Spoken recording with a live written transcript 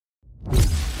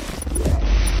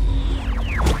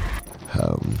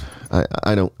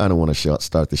I don't want to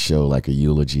start the show like a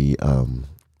eulogy,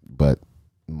 but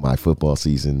my football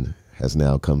season has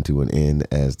now come to an end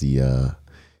as the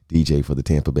DJ for the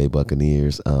Tampa Bay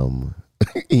Buccaneers.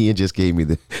 Ian just gave me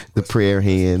the prayer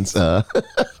hands.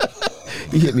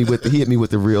 He hit me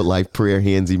with the real life prayer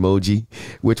hands emoji,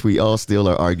 which we all still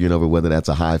are arguing over whether that's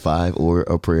a high five or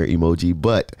a prayer emoji.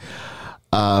 But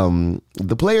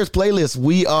the Players Playlist,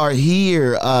 we are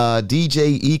here.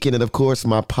 DJ Eakin, and of course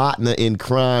my partner in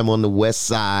crime on the West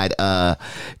Side,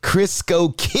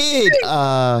 Crisco Kid.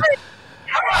 I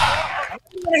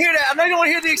don't want to hear that. I know you don't want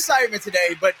to hear the excitement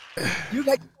today, but you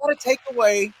got to take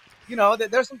away. That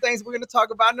there's some things we're going to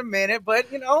talk about in a minute, but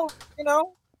yeah.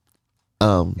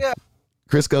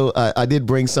 Crisco, I did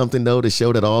bring something though to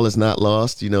show that all is not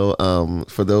lost.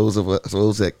 For those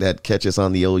that catch us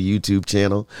on the old YouTube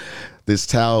channel, this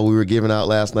towel we were giving out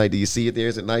last night. Do you see it there?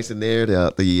 Is it nice in there?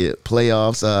 The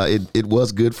playoffs. It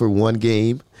was good for one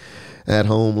game at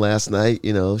home last night.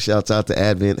 Shouts out to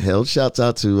Advent Health. Shouts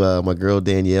out to my girl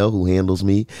Danielle who handles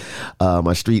me.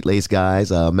 My Street Lace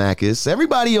guys, Macus,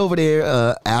 everybody over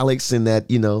there, Alex, and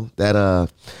that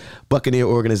Buccaneer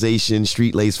organization,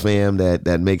 Street Lace fam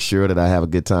that makes sure that I have a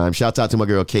good time. Shouts out to my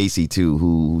girl Casey too,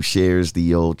 who shares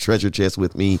the old treasure chest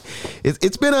with me.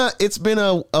 It's been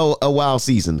a wild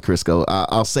season, Crisco.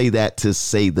 I'll say that to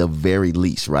say the very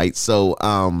least, right? So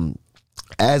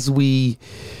as we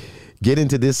get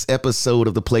into this episode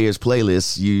of the Players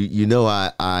Playlist,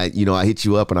 I hit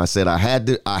you up and I said I had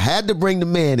to bring the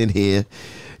man in here.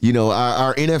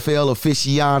 Our NFL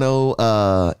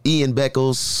aficionado, Ian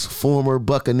Beckles, former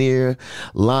Buccaneer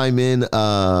lineman,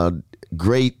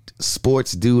 great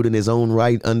sports dude in his own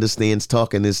right, understands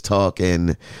talking his talk.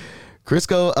 And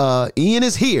Crisco, Ian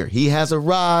is here. He has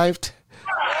arrived.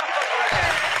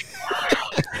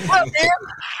 What up,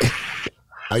 man?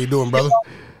 How you doing, brother?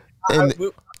 I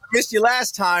missed you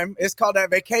last time. It's called that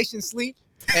vacation sleep.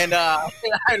 And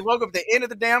welcome to the end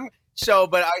of the damn show,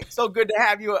 but it's so good to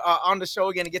have you on the show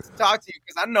again and get to talk to you,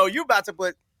 because I know you're about to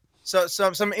put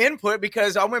some input,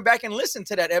 because I went back and listened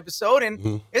to that episode, and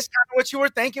it's kind of what you were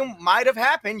thinking might have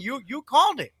happened. You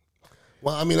called it.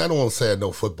 Well, I mean, I don't want to say I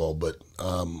know football, but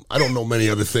I don't know many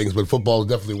other things, but football is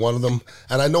definitely one of them.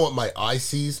 And I know what my eye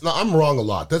sees. Now, I'm wrong a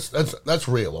lot. That's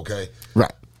real, okay?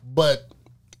 Right. But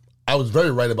I was very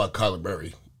right about Kyler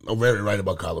Murray. I'm very right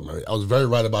about Kyler Murray. I was very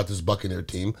right about this Buccaneer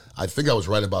team. I think I was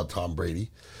right about Tom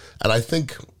Brady. And I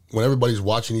think when everybody's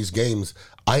watching these games,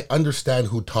 I understand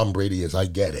who Tom Brady is. I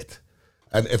get it.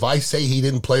 And if I say he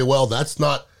didn't play well, that's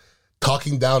not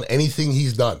talking down anything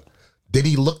he's done. Did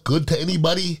he look good to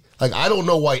anybody? Like, I don't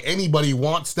know why anybody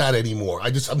wants that anymore.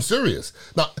 I'm serious.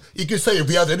 Now, you can say if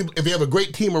you have a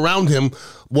great team around him,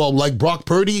 well, like Brock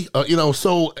Purdy,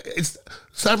 so it's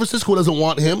San Francisco doesn't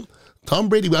want him. Tom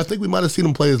Brady, I think we might have seen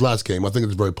him play his last game. I think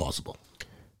it's very possible.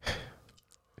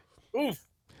 Oof.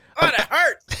 Oh, that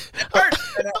hurts. That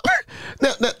hurts. That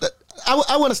hurts. Now,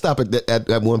 I want to stop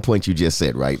at one point you just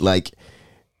said, right? Like,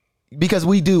 because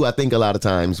we do, I think a lot of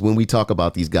times when we talk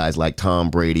about these guys like Tom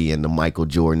Brady and the Michael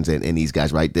Jordans and these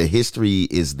guys, right, the history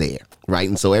is there, right?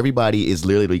 And so everybody is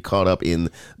literally caught up in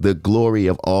the glory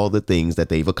of all the things that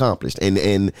they've accomplished.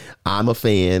 And I'm a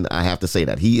fan. I have to say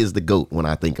that. He is the GOAT when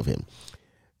I think of him.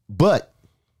 But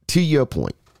to your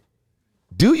point,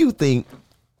 do you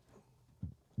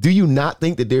not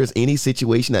think that there's any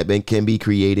situation that can be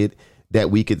created that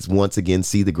we could once again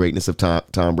see the greatness of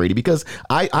Tom Brady? Because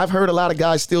I've heard a lot of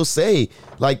guys still say,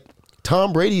 like,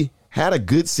 Tom Brady had a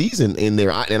good season in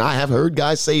there. And I have heard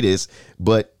guys say this,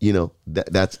 but,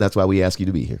 that's why we ask you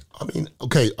to be here. I mean,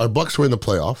 okay, our Bucs were in the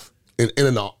playoff in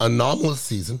an anomalous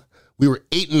season. We were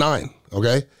 8-9,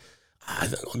 okay?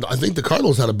 I think the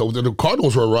Cardinals the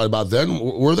Cardinals were right about then,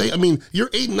 were they? I mean, you're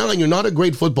 8-9. You're not a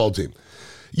great football team.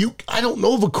 I don't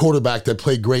know of a quarterback that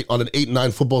played great on an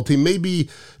 8-9 football team. Maybe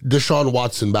Deshaun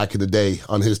Watson back in the day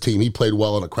on his team. He played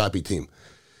well on a crappy team.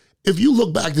 If you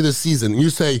look back to this season and you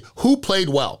say, who played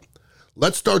well?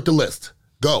 Let's start the list.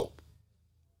 Go.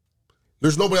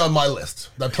 There's nobody on my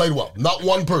list that played well. Not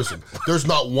one person. There's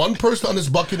not one person on this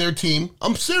Buccaneer team.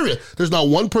 I'm serious. There's not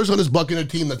one person on this Buccaneer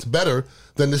team that's better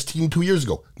than this team 2 years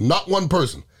ago. Not one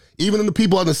person. Even the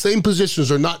people on the same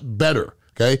positions are not better,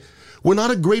 okay? We're not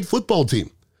a great football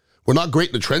team. We're not great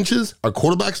in the trenches. Our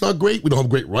quarterback's not great. We don't have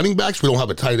great running backs. We don't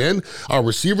have a tight end. Our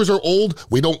receivers are old.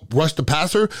 We don't rush the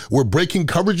passer. We're breaking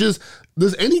coverages.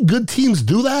 Does any good teams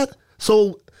do that?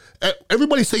 So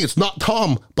everybody's saying it's not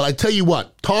Tom, but I tell you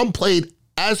what, Tom played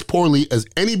as poorly as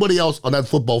anybody else on that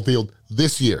football field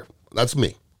this year. That's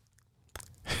me.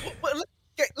 Well,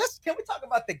 can we talk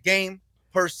about the game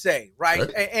per se,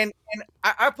 right? And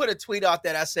I put a tweet out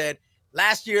that I said,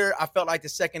 last year I felt like the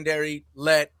secondary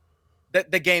let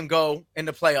the game go in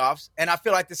the playoffs. And I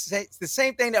feel like it's the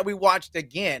same thing that we watched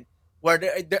again, where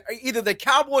either the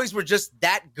Cowboys were just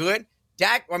that good,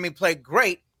 Dak, played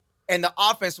great, and the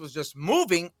offense was just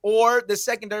moving, or the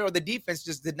secondary or the defense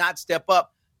just did not step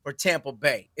up for Tampa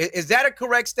Bay. Is that a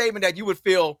correct statement that you would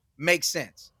feel makes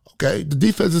sense? Okay, the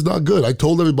defense is not good. I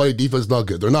told everybody defense is not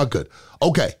good. They're not good.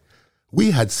 Okay,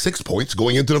 we had 6 points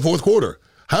going into the fourth quarter.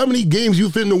 How many games you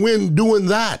finna win doing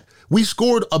that? We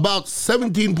scored about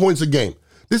 17 points a game.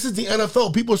 This is the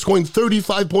NFL. People are scoring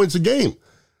 35 points a game.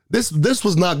 This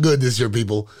was not good this year,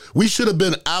 people. We should have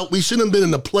been out. We shouldn't have been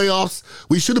in the playoffs.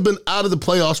 We should have been out of the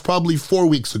playoffs probably 4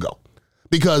 weeks ago.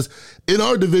 Because in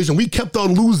our division, we kept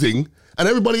on losing, and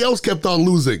everybody else kept on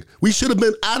losing. We should have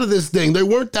been out of this thing. They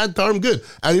weren't that darn good.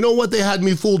 And you know what? They had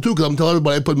me fooled, too, because I'm telling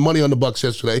everybody I put money on the Bucs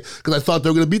yesterday because I thought they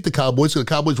were going to beat the Cowboys because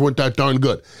the Cowboys weren't that darn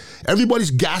good.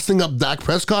 Everybody's gassing up Dak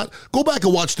Prescott. Go back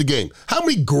and watch the game. How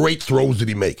many great throws did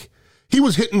he make? He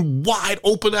was hitting wide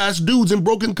open-ass dudes in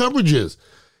broken coverages.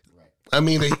 I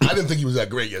mean, I didn't think he was that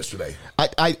great yesterday.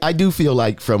 I do feel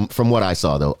like from what I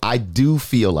saw, though, I do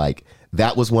feel like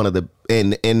that was one of the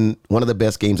and one of the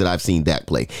best games that I've seen Dak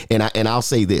play. And I'll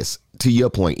say this to your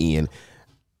point, Ian.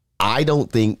 I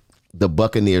don't think the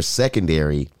Buccaneers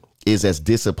secondary is as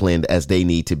disciplined as they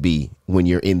need to be when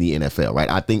you're in the NFL, right?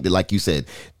 I think that, like you said,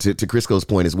 to Crisco's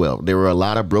point as well, there were a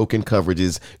lot of broken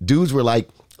coverages. Dudes were like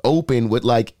open with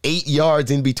like 8 yards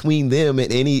in between them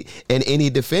and any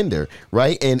defender,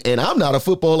 right? And I'm not a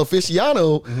football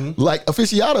aficionado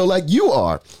like you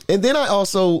are. And then I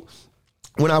also,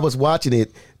 when I was watching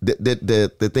it,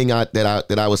 the thing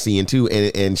that I was seeing too,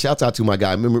 and shouts out to my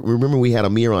guy. Remember we had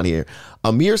Amir on here.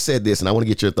 Amir said this, and I want to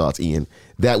get your thoughts, Ian,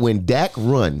 that when Dak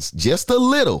runs just a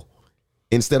little,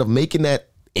 instead of making that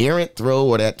errant throw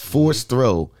or that forced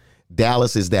throw,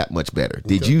 Dallas is that much better.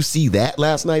 Did you see that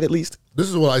last night at least? This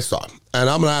is what I saw. And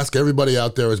I'm going to ask everybody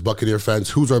out there as Buccaneer fans,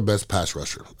 who's our best pass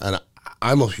rusher? And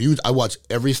I watch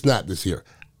every snap this year.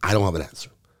 I don't have an answer.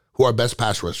 Who are our best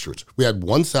pass rushers? We had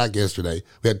 1 sack yesterday.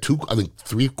 We had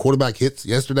 3 quarterback hits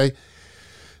yesterday.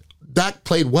 Dak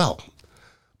played well.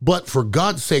 But for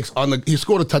God's sakes, he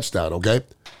scored a touchdown, okay? I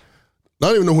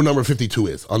don't even know who number 52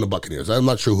 is on the Buccaneers. I'm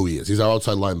not sure who he is. He's our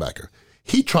outside linebacker.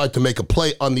 He tried to make a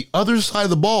play on the other side of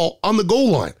the ball on the goal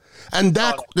line. And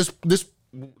Dak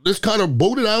this kind of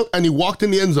boated out and he walked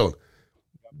in the end zone.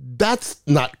 That's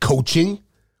not coaching.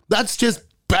 That's just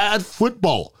bad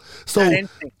football. So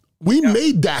we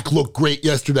made Dak look great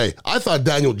yesterday. I thought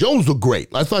Daniel Jones looked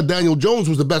great. I thought Daniel Jones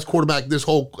was the best quarterback this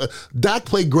whole Dak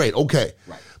played great, okay.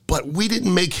 Right. But we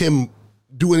didn't make him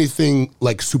do anything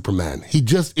like Superman.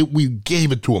 We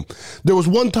gave it to him. There was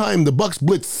one time the Bucs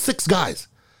blitzed 6 guys.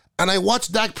 And I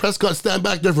watched Dak Prescott stand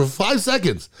back there for 5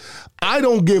 seconds. I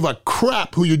don't give a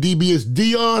crap who your DB is.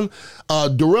 Dion,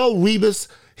 Darrelle Revis,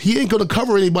 he ain't going to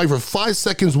cover anybody for 5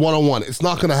 seconds one-on-one. It's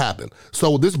not going to happen.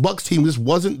 So this Bucs team just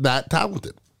wasn't that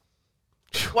talented.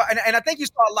 Well, and I think you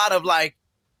saw a lot of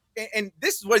and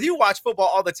this is whether you watch football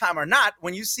all the time or not,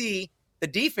 when you see the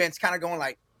defense kind of going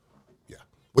like. Yeah.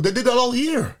 But they did that all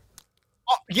year.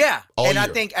 Oh, yeah. All and year. I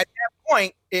think at that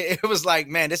point, it was like,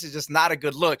 man, this is just not a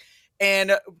good look.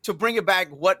 And to bring it back,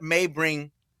 what may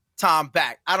bring Tom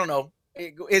back? I don't know.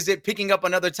 Is it picking up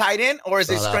another tight end, or is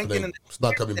it strengthening? It's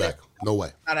not coming back. No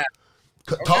way. Okay.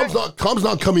 Tom's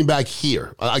not coming back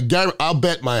here. I'll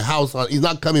bet my house on he's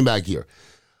not coming back here.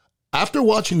 After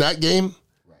watching that game,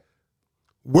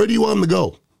 where do you want him to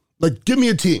go? Like, give me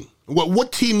a team.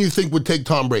 What team you think would take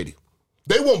Tom Brady?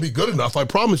 They won't be good enough, I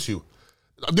promise you.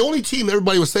 The only team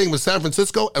everybody was saying was San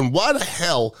Francisco, and why the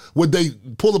hell would they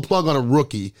pull the plug on a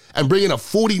rookie and bring in a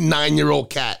 49-year-old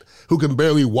cat who can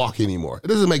barely walk anymore? It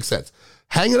doesn't make sense.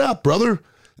 Hang it up, brother.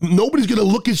 Nobody's going to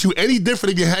look at you any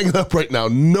different if you hang it up right now.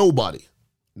 Nobody.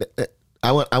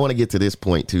 I want to get to this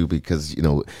point too, because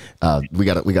we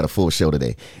got a full show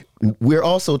today. We're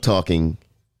also talking,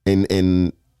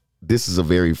 and this is a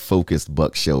very focused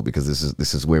Bucs show because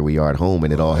this is where we are at home,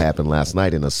 and it all happened last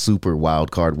night in a super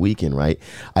wild card weekend, right?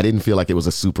 I didn't feel like it was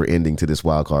a super ending to this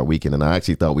wild card weekend, and I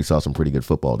actually thought we saw some pretty good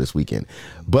football this weekend.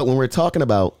 But when we're talking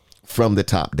about from the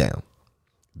top down,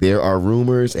 there are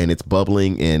rumors, and it's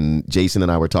bubbling, and Jason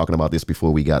and I were talking about this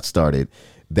before we got started,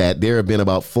 that there have been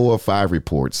about 4 or 5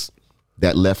 reports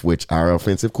that Leftwich, our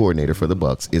offensive coordinator for the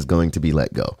Bucs, is going to be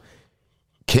let go.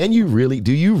 Do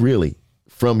you really,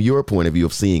 from your point of view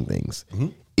of seeing things,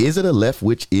 is it a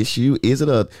Leftwich issue? Is it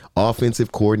a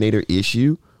offensive coordinator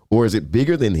issue? Or is it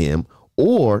bigger than him?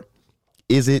 Or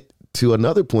is it, to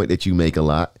another point that you make a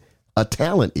lot, a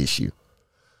talent issue?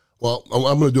 Well,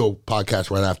 I'm going to do a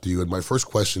podcast right after you. And my first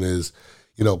question is,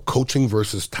 coaching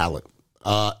versus talent.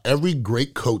 Every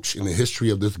great coach in the history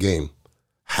of this game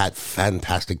had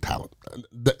fantastic talent.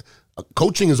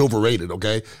 Coaching is overrated,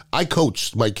 okay? I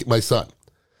coached my son,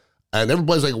 and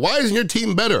everybody's like, why isn't your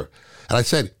team better? And I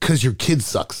said, because your kid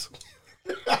sucks.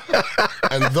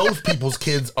 And those people's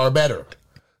kids are better.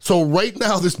 So right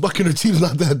now, this Buccaneer team's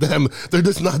not that damn, they're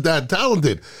just not that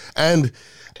talented. And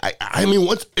I mean,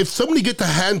 if somebody get to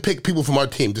handpick people from our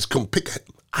team, just come pick,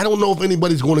 I don't know if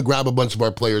anybody's going to grab a bunch of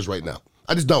our players right now.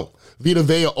 I just don't. Vita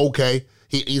Vea, okay.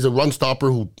 He's a run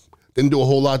stopper who didn't do a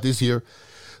whole lot this year.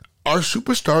 Our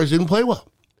superstars didn't play well.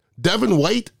 Devin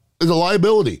White is a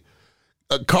liability.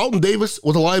 Carlton Davis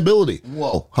was a liability.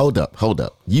 Whoa, hold up.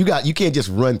 You can't just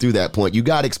run through that point. You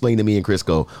got to explain to me and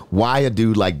Crisco why a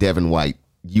dude like Devin White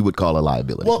you would call a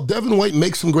liability. Well, Devin White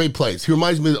makes some great plays. He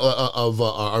reminds me of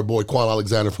our boy Quan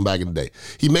Alexander from back in the day.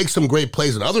 He makes some great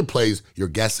plays, and other plays, you're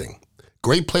guessing.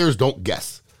 Great players don't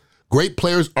guess. Great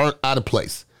players aren't out of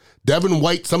place. Devin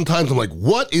White, sometimes I'm like,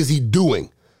 what is he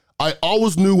doing? I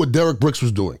always knew what Derek Brooks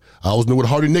was doing. I always knew what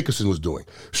Hardy Nickerson was doing.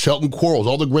 Shelton Quarles,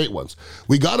 all the great ones.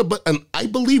 And I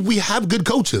believe we have good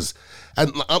coaches.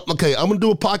 And okay, I'm gonna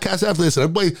do a podcast after this, and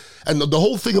everybody, and the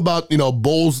whole thing about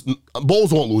Bowles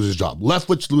won't lose his job.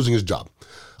 Leftwich losing his job.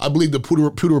 I believe the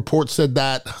Pewter Report said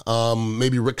that.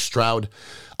 Maybe Rick Stroud.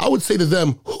 I would say to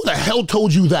them, who the hell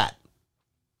told you that?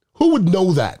 Who would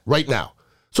know that right now?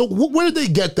 So where did they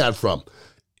get that from?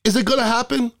 Is it gonna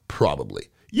happen? Probably.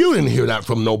 You didn't hear that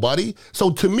from nobody. So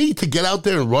to me, to get out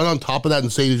there and run on top of that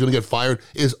and say he's going to get fired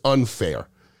is unfair.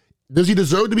 Does he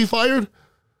deserve to be fired?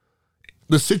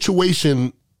 The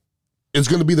situation is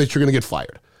going to be that you're going to get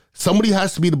fired. Somebody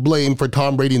has to be to blame for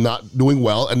Tom Brady not doing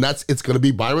well, and it's going to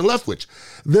be Byron Leftwich.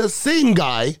 The same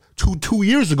guy 2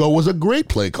 years ago was a great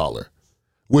play caller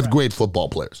with great football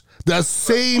players. The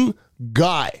same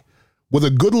guy with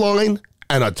a good line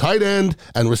and a tight end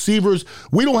and receivers.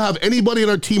 We don't have anybody in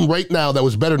our team right now that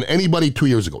was better than anybody 2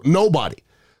 years ago. Nobody.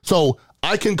 So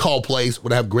I can call plays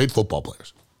when I have great football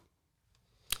players.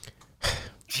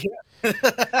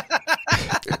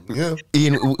 Yeah.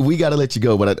 Ian, we got to let you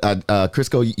go, but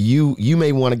Crisco, you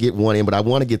may want to get one in, but I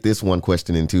want to get this one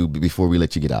question in too before we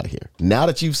let you get out of here. Now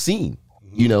that you've seen,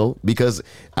 because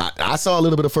I saw a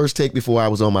little bit of First Take before I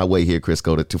was on my way here,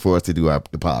 Crisco, for us to do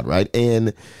the pod, right?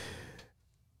 And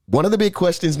one of the big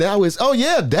questions now is, oh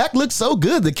yeah, Dak looks so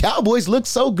good. The Cowboys look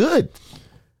so good,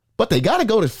 but they got to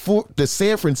go to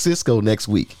San Francisco next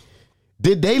week.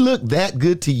 Did they look that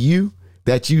good to you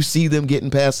that you see them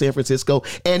getting past San Francisco?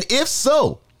 And if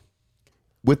so,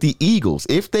 with the Eagles,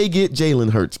 if they get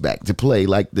Jalen Hurts back to play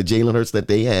like the Jalen Hurts that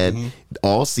they had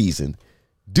all season,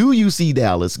 do you see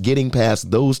Dallas getting past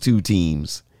those two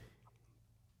teams?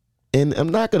 And I'm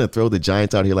not going to throw the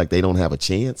Giants out here like they don't have a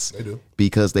chance. They do.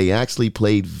 Because they actually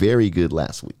played very good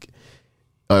last week.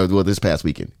 This past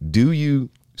weekend. Do you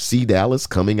see Dallas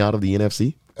coming out of the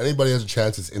NFC? Anybody has a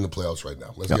chance, it's in the playoffs right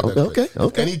now. Let's get that straight.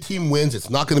 Okay. If any team wins, it's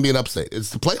not going to be an upset. It's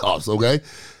the playoffs, okay?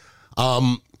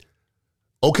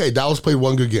 Okay, Dallas played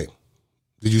one good game.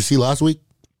 Did you see last week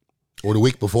or the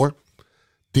week before?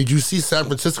 Did you see San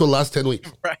Francisco the last 10 weeks?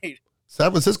 Right. San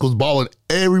Francisco's balling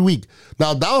every week.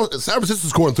 Now, San Francisco's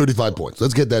scoring 35 points.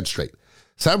 Let's get that straight.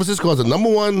 San Francisco has the number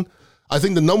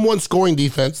one scoring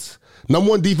defense, number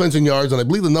one defense in yards, and I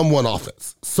believe the number one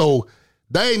offense. So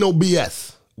that ain't no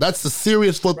BS. That's the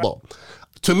serious football.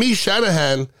 Right. To me,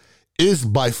 Shanahan is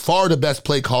by far the best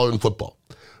play caller in football.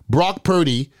 Brock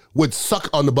Purdy would suck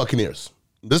on the Buccaneers.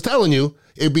 I'm just telling you,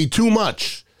 it'd be too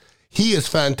much. He is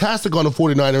fantastic on the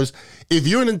 49ers. If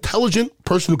you're an intelligent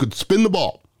person who could spin the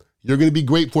ball, you're going to be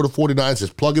great for the 49ers.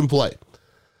 Just plug and play.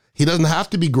 He doesn't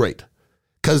have to be great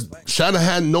because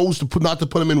Shanahan knows not to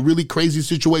put him in really crazy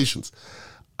situations.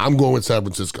 I'm going with San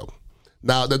Francisco.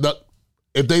 Now,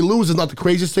 if they lose, it's not the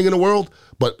craziest thing in the world,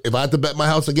 but if I had to bet my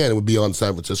house again, it would be on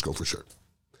San Francisco for sure.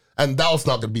 And Dallas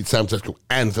not going to beat San Francisco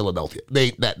and Philadelphia. They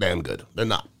ain't that damn good. They're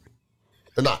not.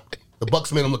 The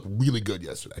Bucs made them look really good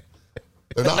yesterday.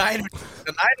 They're not. The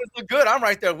Niners look good. I'm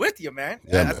right there with you, man.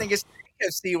 Yeah, I think it's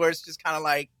NFC where it's just kind of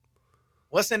like,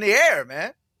 what's in the air,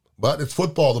 man? But it's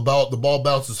football. The ball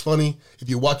bounce is funny. If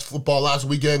you watched football last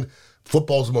weekend,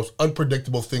 football is the most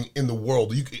unpredictable thing in the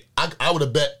world. I would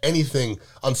have bet anything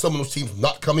on some of those teams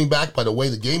not coming back by the way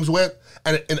the games went,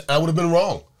 and I would have been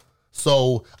wrong.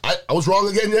 So I was wrong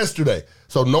again yesterday.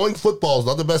 So knowing football is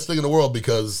not the best thing in the world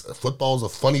because football is a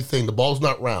funny thing. The ball's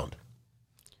not round.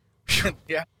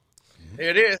 Yeah. There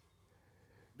it is.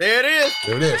 There it is.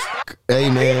 There it is. Hey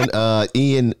man,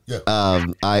 Ian, Yeah.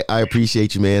 I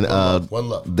appreciate you, man. One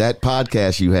love. That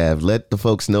podcast you have, let the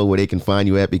folks know where they can find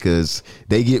you at because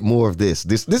they get more of this.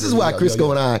 This is why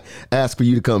Crisco and I ask for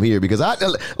you to come here because I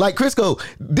like Crisco.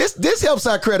 This helps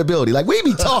our credibility. Like we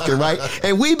be talking right,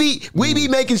 and we be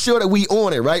making sure that we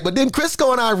on it right. But then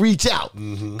Crisco and I reach out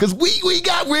because we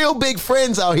got real big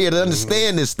friends out here that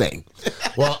understand this thing.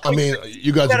 Well, I mean,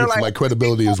 you guys are good for my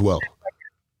credibility as well.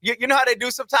 You know how they do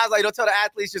sometimes? Like they'll tell the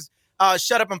athletes just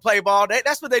shut up and play ball.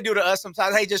 That's what they do to us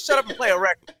sometimes. Hey, just shut up and play a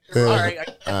record. All right.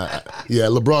 Yeah,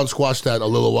 LeBron squashed that a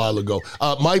little while ago.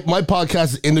 My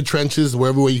podcast is In the Trenches,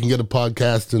 wherever way you can get a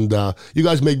podcast, and you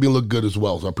guys make me look good as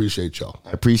well, so I appreciate y'all.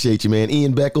 I appreciate you, man.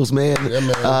 Ian Beckles, man. Yeah,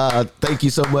 man. Thank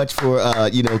you so much for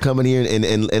coming here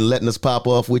and letting us pop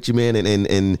off with you, man,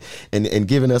 and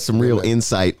giving us some real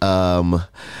insight. One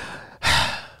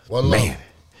love. Man.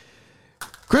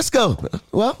 Crisco,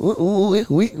 well,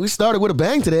 we started with a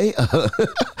bang today.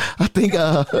 I think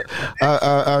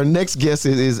our next guest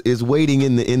is waiting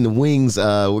in the wings.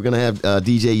 We're gonna have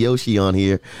DJ Yoshi on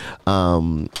here.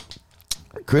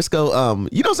 Crisco,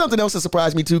 you know something else that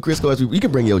surprised me too, Crisco. As we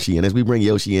can bring Yoshi in. As we bring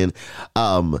Yoshi in,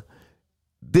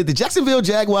 did the Jacksonville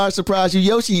Jaguars surprise you,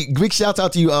 Yoshi? Big shout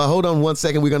out to you. Hold on one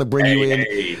second. We're gonna bring you in.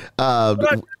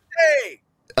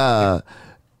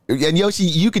 And Yoshi,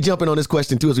 you could jump in on this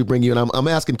question too as we bring you in. I'm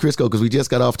asking Crisco because we just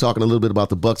got off talking a little bit about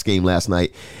the Bucs game last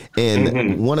night,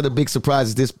 and one of the big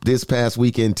surprises this past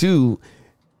weekend too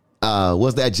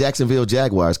was that Jacksonville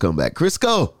Jaguars comeback.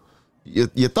 Crisco,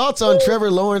 your thoughts on Trevor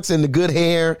Lawrence and the good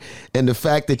hair and the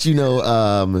fact that he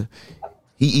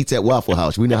eats at Waffle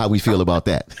House? We know how we feel about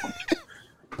that.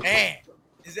 Man.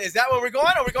 Is that where we're going?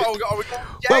 Are we going? Well,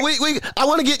 I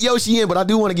want to get Yoshi in, but I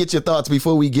do want to get your thoughts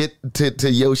before we get to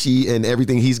Yoshi and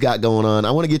everything he's got going on.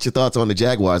 I want to get your thoughts on the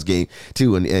Jaguars game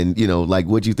too, and like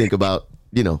what you think about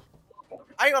I ain't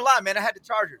gonna lie, man. I had the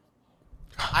Chargers.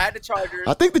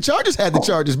 I think the Chargers had the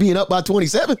Chargers being up by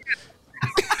 27.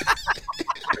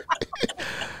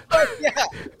 Yeah,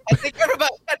 I think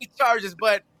everybody had the Chargers,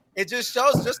 but it just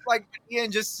shows, just like Ian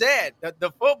just said, that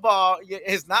the football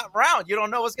is not round. You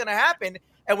don't know what's going to happen.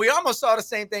 And we almost saw the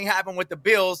same thing happen with the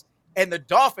Bills and the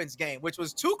Dolphins game, which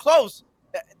was too close.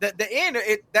 The end,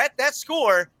 that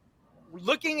score,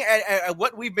 looking at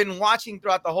what we've been watching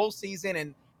throughout the whole season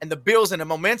and the Bills and the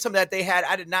momentum that they had,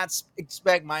 I did not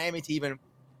expect Miami to even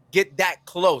get that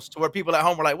close to where people at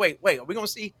home were like, wait, are we going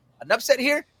to see an upset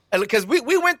here? Because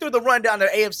we went through the rundown of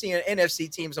AFC and NFC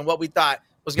teams and what we thought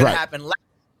was going to happen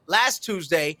last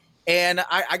Tuesday, and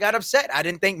I got upset. I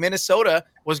didn't think Minnesota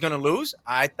was going to lose.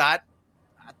 I thought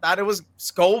it was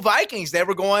Skol Vikings. They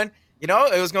were going, it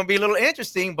was going to be a little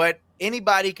interesting, but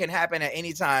anybody can happen at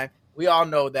any time. We all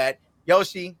know that.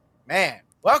 Yoshi, man,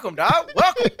 welcome, dog.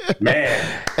 Welcome.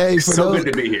 Man, hey, it's so good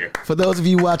to be here. For those of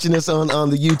you watching us on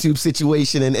the YouTube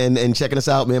situation and checking us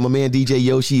out, man, my man DJ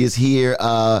Yoshi is here.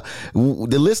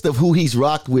 The list of who he's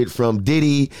rocked with, from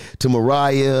Diddy to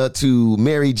Mariah to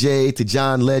Mary J to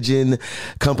John Legend,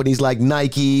 companies like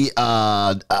Nike.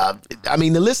 I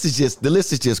mean, the list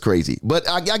is just crazy. But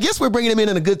I guess we're bringing him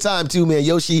in a good time too, man.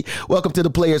 Yoshi, welcome to the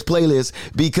Players Playlist,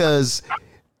 because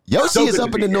Yoshi is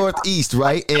up in the Northeast,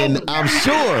 right? And I'm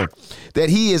sure that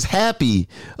he is happy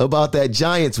about that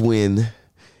Giants win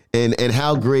and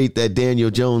how great that Daniel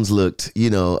Jones looked,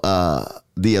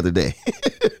 the other day.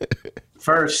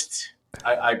 First,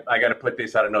 I got to put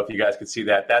this. I don't know if you guys could see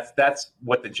that. That's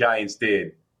what the Giants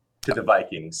did to the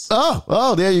Vikings.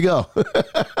 Oh, there you go.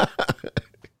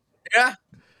 Yeah.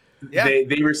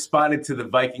 They responded to the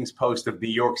Vikings post of New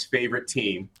York's favorite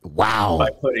team. Wow. By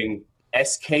putting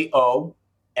SKO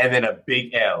and then a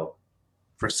big L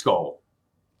for Skol.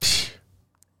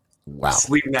 Wow. Just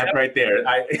leaving that right there.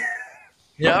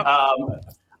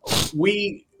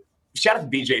 We shout out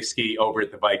to BJ Ski over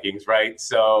at the Vikings, right?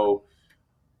 So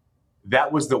that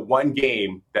was the one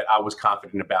game that I was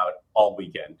confident about all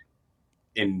weekend.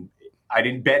 I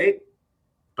didn't bet it,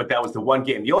 but that was the one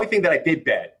game. The only thing that I did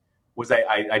bet was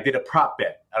I did a prop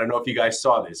bet. I don't know if you guys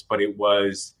saw this, but it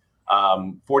was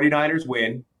 49ers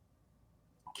win,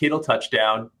 Kittle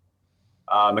touchdown,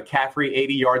 McCaffrey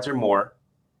 80 yards or more,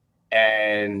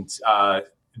 and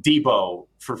Debo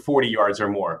for 40 yards or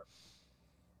more.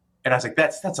 And I was like,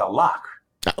 that's a lock.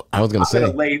 I was going to say.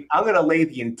 I'm going to lay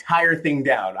the entire thing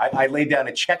down. I laid down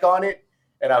a check on it,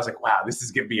 and I was like, wow, this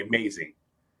is going to be amazing.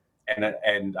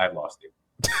 And I lost it.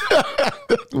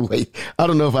 Wait, I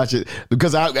don't know if I should,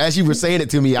 because as you were saying it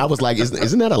to me, I was like,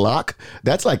 isn't that a lock?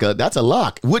 That's a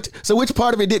lock. So which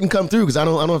part of it didn't come through? Because I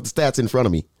don't have the stats in front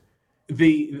of me.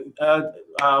 The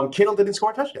Kittle didn't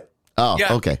score a touchdown. Oh,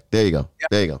 yeah. Okay. There you go. Yeah.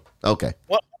 There you go. Okay.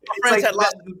 Well, my friends had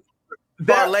lost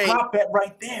that prop bet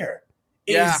right there.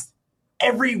 is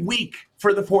every week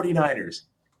for the 49ers.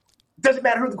 Doesn't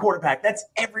matter who the quarterback. That's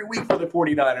every week for the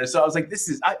 49ers. So I was like,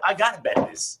 I got to bet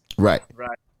this. Right.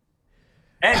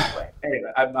 Anyway,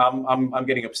 I'm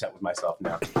getting upset with myself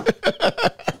now.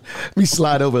 Let me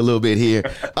slide over a little bit here.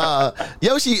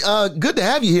 Yoshi, good to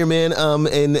have you here, man.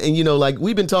 And you know, like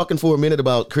we've been talking for a minute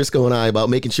about Crisco and I about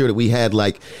making sure that we had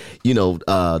like, you know,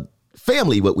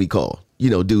 family, what we call,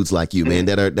 you know, dudes like you, man,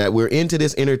 that we're into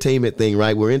this entertainment thing,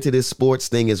 right? We're into this sports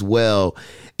thing as well.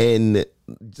 And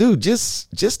dude,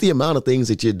 just the amount of things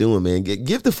that you're doing, man.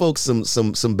 Give the folks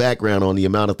some background on the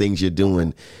amount of things you're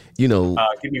doing. You know,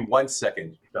 give me 1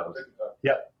 second.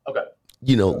 Yeah. Okay.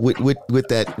 You know, with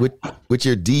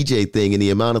your DJ thing and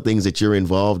the amount of things that you're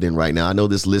involved in right now. I know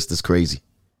this list is crazy.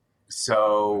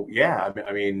 So yeah,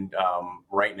 I mean,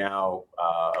 right now,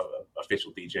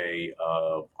 official DJ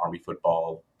of Army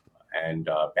football and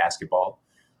basketball,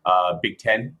 Big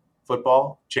Ten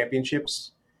football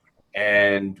championships.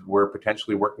 And we're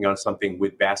potentially working on something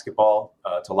with basketball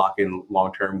to lock in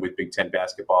long term with Big Ten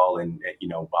basketball and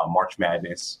March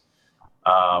Madness.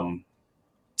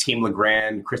 Team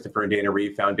LeGrand, Christopher and Dana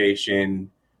Reeve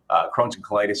Foundation, Crohn's and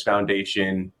Colitis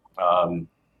Foundation.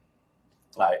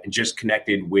 Just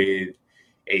connected with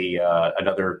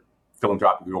another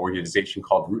philanthropic organization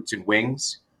called Roots and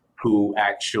Wings, who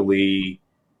actually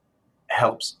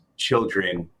helps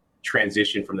children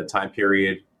transition from the time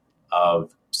period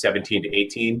of 17 to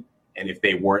 18. And if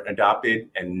they weren't adopted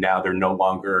and now they're no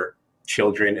longer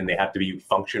children and they have to be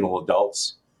functional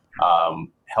adults,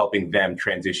 helping them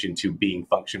transition to being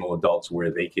functional adults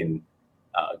where they can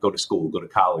go to school, go to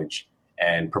college,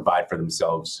 and provide for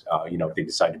themselves, if they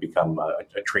decide to become a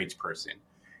tradesperson.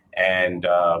 And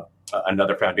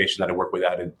another foundation that I work with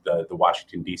out of the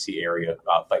Washington, D.C. area,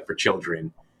 Fight for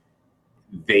Children,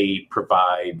 they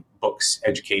provide books,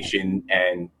 education,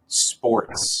 and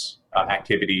sports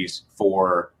activities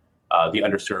for the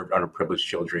underserved, underprivileged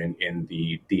children in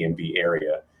the DMV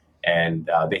area. And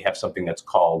they have something that's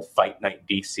called Fight Night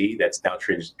DC that's now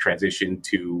transitioned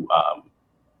to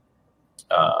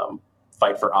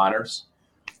Fight for Honors.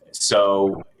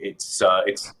 So it's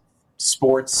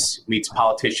sports meets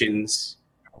politicians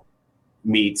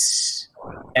meets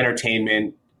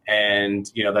entertainment, and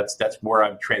that's where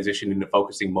I've transitioned into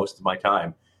focusing most of my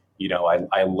time.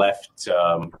 I left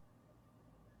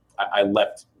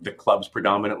the clubs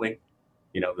predominantly.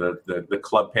 The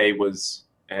club pay was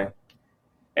and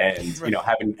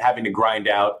having to grind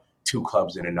out 2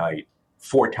 clubs in a night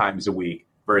 4 times a week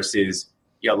versus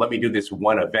let me do this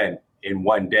one event in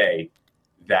one day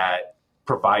that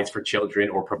provides for children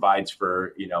or provides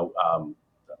for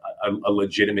a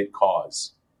legitimate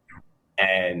cause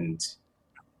and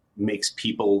makes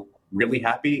people really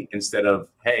happy instead of,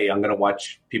 hey, I'm going to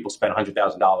watch people spend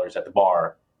 $100,000 at the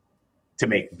bar to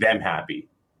make them happy.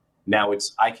 Now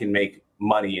I can make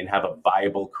money and have a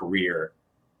viable career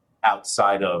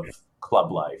outside of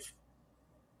club life.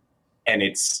 And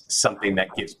it's something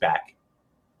that gives back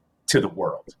to the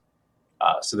world.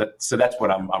 So that's what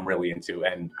I'm really into.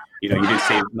 And, you did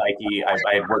say Nike. I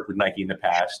had worked with Nike in the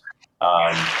past,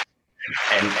 and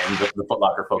the Foot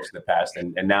Locker folks in the past.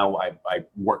 And now I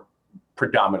work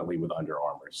predominantly with Under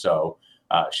Armour. So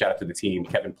shout out to the team,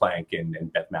 Kevin Plank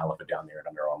and Beth Malava down there at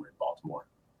Under Armour in Baltimore.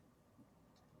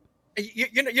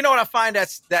 You know what I find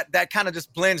that kind of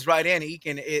just blends right in,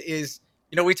 Eakin, is,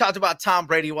 we talked about Tom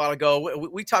Brady a while ago.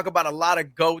 We talk about a lot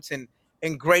of GOATs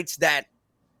and greats that,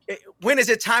 when is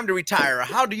it time to retire?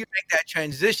 How do you make that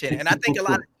transition? And I think a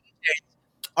lot of DJs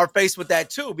are faced with that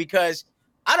too, because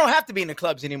I don't have to be in the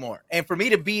clubs anymore. And for me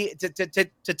to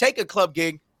take a club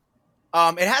gig,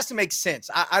 it has to make sense.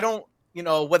 I don't,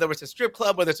 whether it's a strip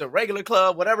club, whether it's a regular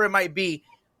club, whatever it might be,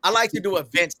 I like to do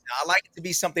events now. I like it to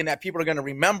be something that people are going to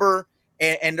remember,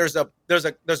 and there's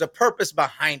a purpose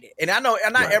behind it. And I know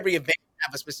not every event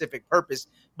have a specific purpose,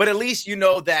 but at least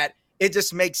that it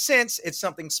just makes sense. It's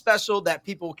something special that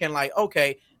people can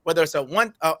okay, whether it's a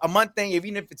month thing,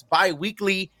 even if it's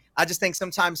bi-weekly. I just think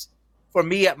sometimes for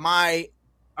me at my,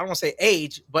 I don't want to say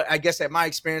age, but I guess at my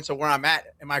experience or where I'm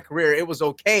at in my career, it was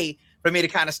okay for me to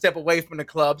kind of step away from the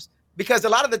clubs, because a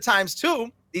lot of the times too,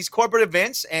 these corporate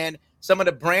events and some of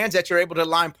the brands that you're able to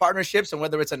align partnerships, and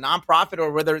whether it's a nonprofit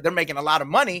or whether they're making a lot of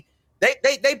money, they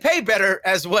pay better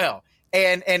as well.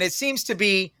 And it seems to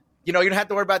be, you don't have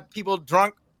to worry about people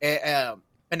drunk, and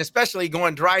especially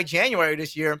going dry January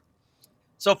this year.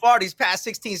 So far, these past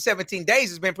 16, 17 days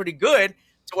has been pretty good,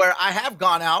 to where I have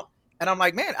gone out and I'm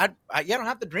like, man, I don't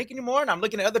have to drink anymore. And I'm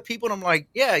looking at other people and I'm like,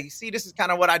 yeah, you see, this is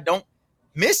kind of what I don't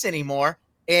miss anymore.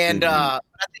 And I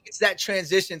think it's that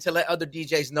transition to let other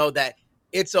DJs know that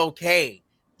it's okay.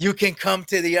 you can come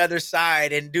to the other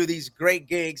side and do these great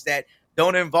gigs that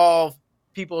don't involve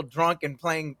people drunk and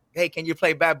playing, hey, can you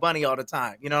play Bad Bunny all the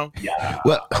time? You know? Yeah.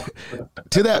 Well,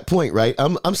 to that point, right?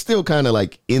 I'm still kind of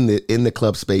like in the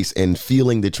club space and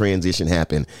feeling the transition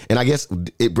happen. And I guess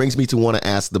it brings me to want to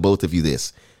ask the both of you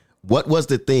this. What was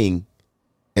the thing,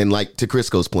 and like to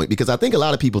Crisco's point, because I think a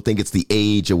lot of people think it's the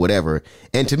age or whatever.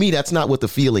 And to me, that's not what the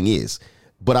feeling is.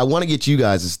 But I want to get you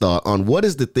guys' thought on what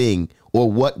is the thing,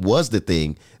 or what was the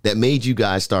thing that made you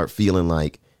guys start feeling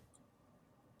like,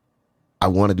 I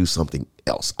want to do something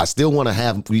else. I still want to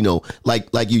have, you know, like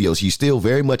you, Yoshi, you still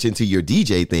very much into your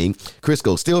DJ thing.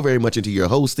 Crisco still very much into your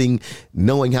hosting,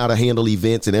 knowing how to handle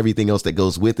events and everything else that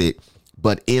goes with it,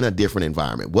 but in a different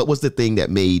environment. What was the thing that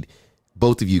made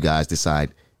both of you guys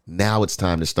decide now it's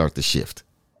time to start the shift?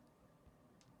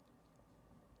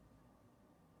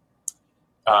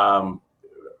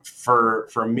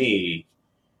 For me,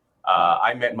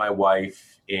 I met my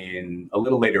wife in a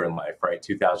little later in life, right?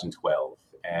 2012.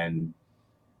 And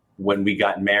when we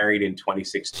got married in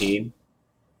 2016,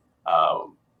 I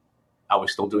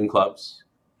was still doing clubs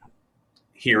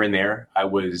here and there. I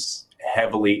was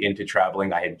heavily into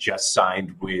traveling. I had just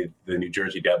signed with the New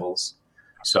Jersey Devils.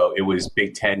 So it was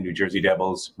Big Ten, New Jersey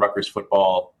Devils, Rutgers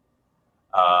football,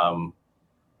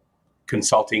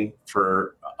 consulting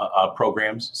for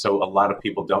programs. So a lot of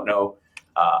people don't know.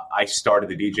 I started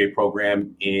the DJ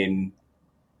program in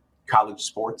college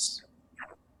sports.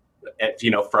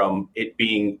 From it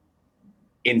being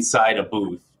inside a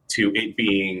booth to it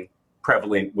being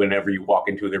prevalent whenever you walk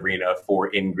into the arena for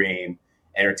in-game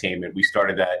entertainment. We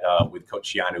started that with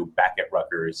Coach Shianu back at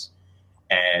Rutgers.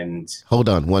 And hold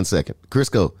on 1 second.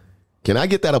 Crisco, can I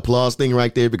get that applause thing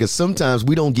right there? Because sometimes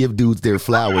we don't give dudes their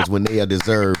flowers when they are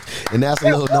deserved. And that's a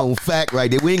little known fact right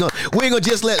there. We ain't gonna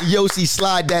just let Yossi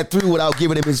slide that through without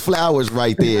giving him his flowers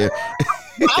right there.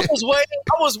 I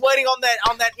was waiting on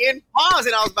that end pause,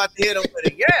 and I was about to hit him with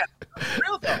it. Yeah,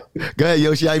 real though. Go ahead,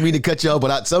 Yoshi. I didn't mean to cut you off,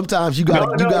 but sometimes you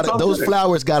gotta those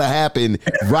flowers gotta happen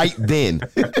right then.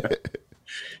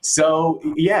 So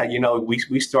yeah,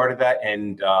 we started that,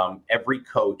 and every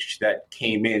coach that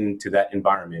came into that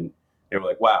environment, they were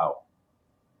like, "Wow,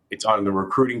 it's on the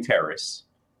recruiting terrace.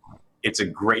 It's a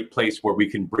great place where we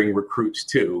can bring recruits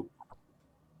to.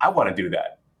 I want to do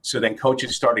that." So then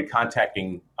coaches started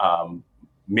contacting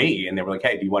me, and they were like,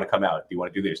 "Hey, do you want to come out? Do you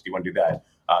want to do this? Do you want to do that?"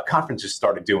 Conferences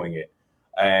started doing it,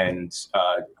 and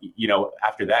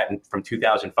after that, and from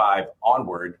 2005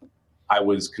 onward, I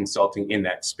was consulting in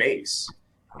that space.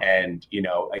 And,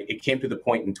 it came to the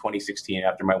point in 2016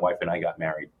 after my wife and I got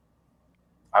married.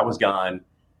 I was gone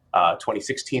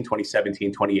 2016,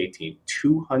 2017, 2018,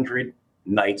 200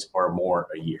 nights or more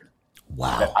a year.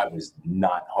 Wow. That I was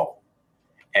not home.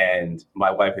 And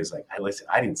my wife is like, "Hey, listen,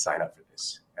 I didn't sign up for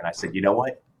this." And I said, "You know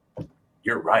what?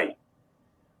 You're right."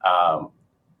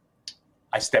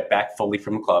 I stepped back fully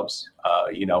from clubs.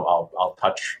 I'll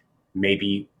touch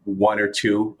maybe one or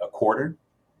two a quarter.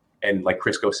 And like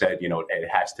Crisco said, it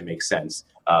has to make sense.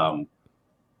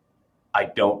 I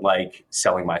don't like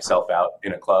selling myself out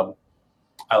in a club.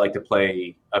 I like to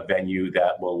play a venue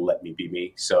that will let me be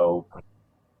me. So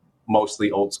mostly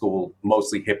old school,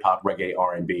 mostly hip hop, reggae,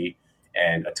 R&B,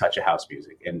 and a touch of house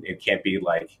music. And it can't be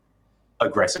like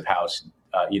aggressive house,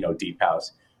 deep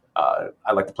house.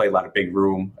 I like to play a lot of big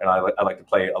room, and I like to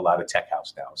play a lot of tech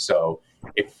house now. So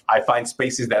if I find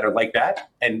spaces that are like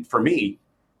that, and for me,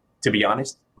 to be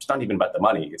honest, it's not even about the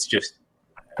money. It's just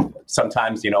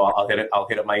sometimes, I'll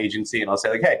hit up my agency and I'll say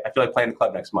like, "Hey, I feel like playing the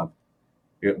club next month.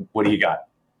 What do you got?"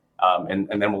 And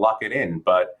then we'll lock it in.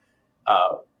 But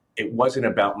it wasn't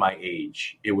about my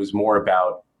age. It was more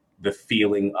about the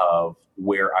feeling of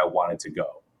where I wanted to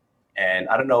go. And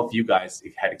I don't know if you guys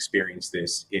had experienced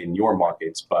this in your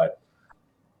markets, but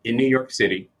in New York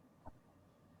City,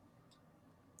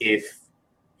 if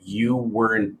you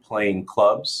weren't playing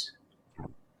clubs,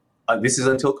 this is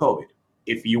until COVID.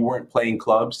 If you weren't playing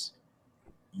clubs,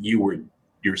 your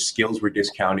skills were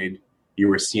discounted. You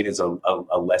were seen as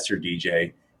a lesser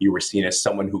DJ. You were seen as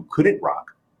someone who couldn't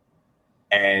rock.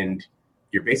 And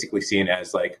you're basically seen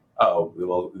as like, "Oh,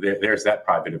 well, there's that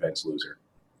private events loser."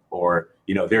 Or,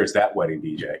 there's that wedding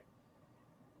DJ.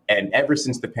 And ever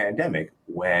since the pandemic,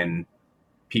 when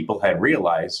people had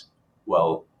realized,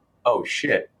 well, oh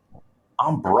shit,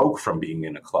 I'm broke from being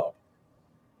in a club.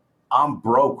 I'm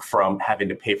broke from having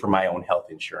to pay for my own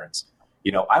health insurance.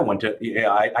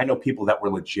 I know people that were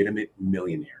legitimate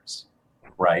millionaires,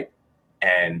 right?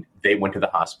 And they went to the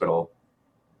hospital.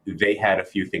 They had a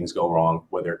few things go wrong,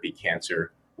 whether it be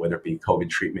cancer, whether it be COVID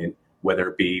treatment, whether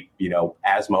it be,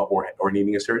 asthma or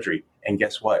needing a surgery. And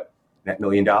guess what? That $1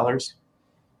 million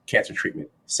cancer treatment,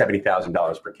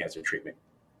 $70,000 per cancer treatment.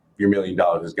 Your $1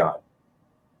 million is gone.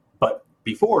 But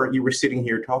before, you were sitting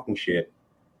here talking shit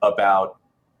about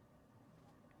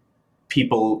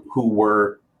people who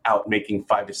were out making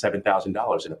 $5,000 to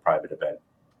 $7,000 in a private event.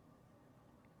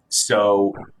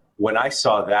 So when I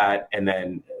saw that, and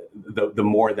then the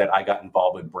more that I got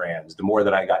involved with brands, the more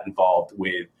that I got involved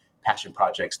with passion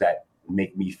projects that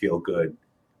make me feel good,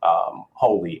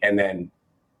 holy. And then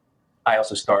I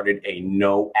also started a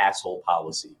no asshole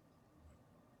policy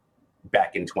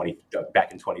back in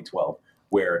 2012,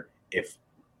 where if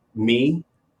me,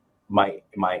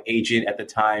 my agent at the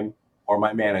time, or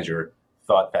my manager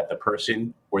thought that the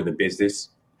person or the business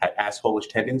had assholish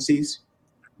tendencies,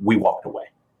 we walked away.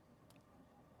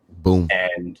 Boom.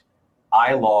 And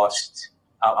I lost,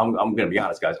 I'm going to be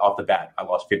honest, guys, off the bat, I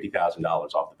lost $50,000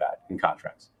 off the bat in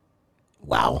contracts.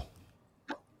 Wow.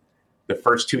 The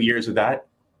first 2 years of that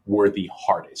were the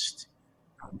hardest.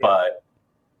 But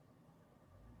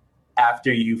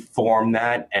after you form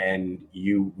that and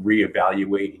you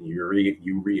reevaluate and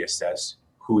you reassess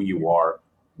who you are,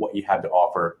 what you have to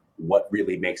offer, what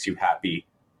really makes you happy.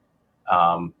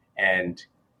 And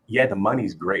yeah, the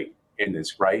money's great in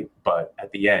this, right? But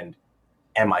at the end,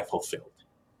 am I fulfilled?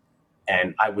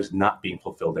 And I was not being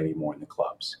fulfilled anymore in the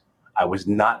clubs. I was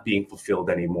not being fulfilled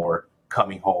anymore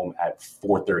coming home at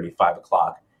 4:30, 5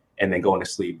 o'clock, and then going to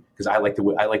sleep, because I like to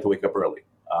wake up early.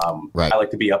 Right. I like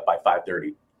to be up by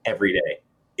 5:30 every day.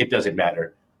 It doesn't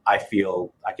matter. I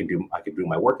feel I can do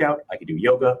my workout. I can do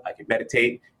yoga. I can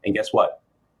meditate. And guess what?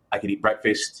 I can eat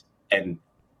breakfast, and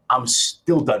I'm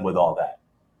still done with all that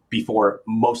before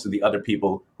most of the other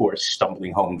people who are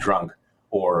stumbling home drunk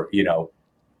or,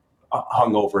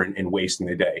 hungover and wasting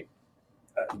the day.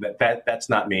 That's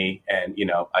not me. And,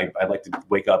 I like to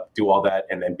wake up, do all that,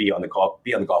 and then be on the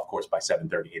golf course by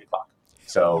 7:30, 8 o'clock.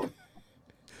 So.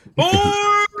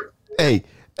 Hey,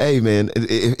 man,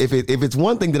 if it's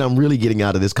one thing that I'm really getting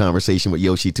out of this conversation with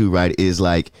Yoshi too, right, is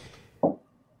like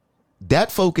that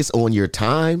focus on your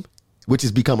time, which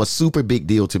has become a super big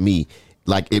deal to me.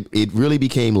 Like it really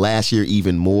became last year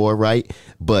even more, right?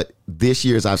 But this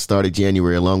year, as I've started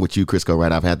January, along with you, Crisco,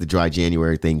 right, I've had the dry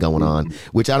January thing going on,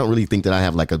 which I don't really think that I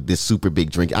have like this super big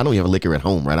drink. I don't even have liquor at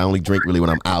home, right? I only drink really when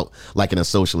I'm out, like in a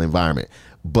social environment.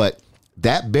 But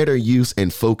that better use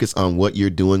and focus on what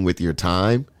you're doing with your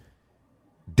time,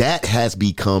 that has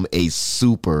become a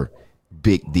super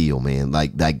big deal, man.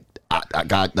 Like I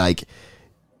got like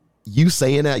you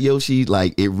saying that, Yoshi,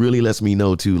 like it really lets me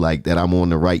know too, like that I'm on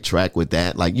the right track with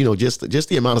that. Like, just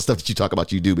the amount of stuff that you talk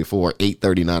about you do before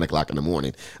 8:30, 9 o'clock in the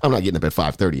morning. I'm not getting up at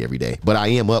 5:30 every day, but I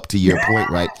am up, to your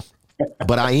point, right?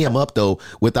 But I am up though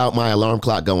without my alarm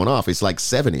clock going off. It's like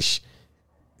 7-ish.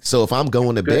 So if I'm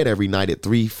going to bed every night at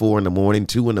 3, 4 in the morning,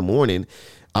 2 in the morning,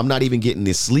 I'm not even getting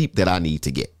the sleep that I need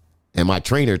to get. And my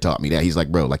trainer taught me that. He's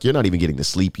like, bro, like you're not even getting the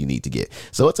sleep you need to get.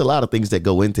 So it's a lot of things that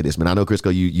go into this, man. I know,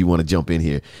 Crisco, you want to jump in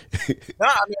here. No,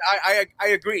 I mean, I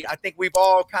agree. I think we've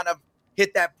all kind of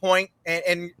hit that point,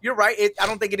 and you're right. I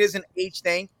don't think it is an age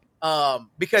thing,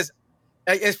 because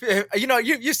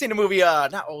you've seen the movie,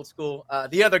 not Old School,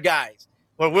 The Other Guys,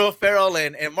 where Will Ferrell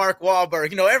and Mark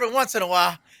Wahlberg. Every once in a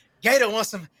while, Gator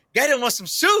wants some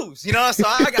shoes. So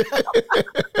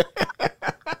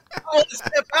I want to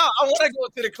step out. I want to go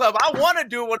to the club. I want to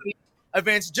do one of these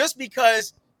events just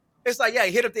because it's like, yeah,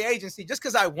 hit up the agency just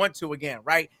because I want to again,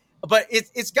 right? But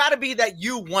it's got to be that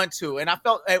you want to. And I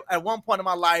felt at one point in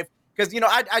my life, because,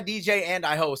 I DJ and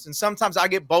I host. And sometimes I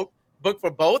get booked for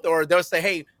both, or they'll say,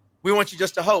 hey, we want you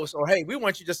just to host, or hey, we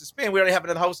want you just to spin. We already have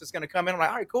another host that's going to come in. I'm like,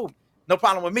 all right, cool. No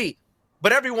problem with me.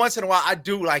 But every once in a while, I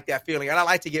do like that feeling, and I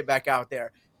like to get back out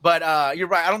there. But you're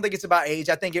right. I don't think it's about age.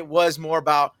 I think it was more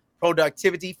about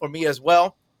productivity for me as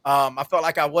well. I felt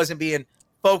like I wasn't being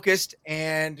focused,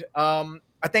 and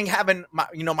I think having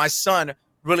my son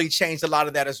really changed a lot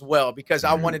of that as well, because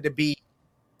I wanted to be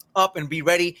up and be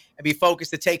ready and be focused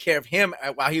to take care of him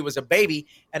while he was a baby.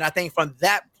 And I think from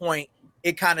that point,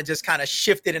 it kind of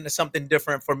shifted into something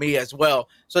different for me as well.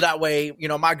 So that way,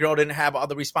 my girl didn't have all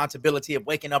the responsibility of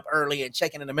waking up early and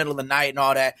checking in the middle of the night and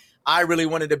all that. I really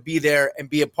wanted to be there and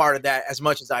be a part of that as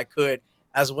much as I could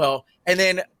as well. And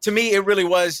then to me, it really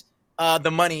was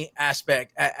the money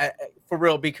aspect for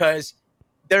real, because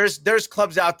there's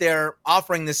clubs out there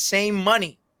offering the same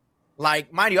money.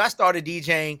 Like, mind you, I started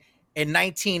DJing in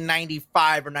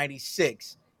 1995 or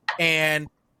 96. And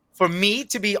for me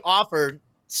to be offered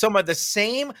some of the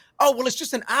same, oh, well, it's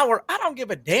just an hour. I don't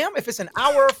give a damn if it's an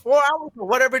hour, 4 hours, or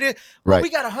whatever it is. Right. Well, we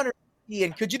got 100.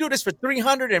 And could you do this for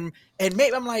 300? And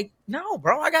maybe I'm like, no,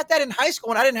 bro, I got that in high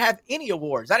school and I didn't have any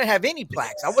awawards. I didn't have any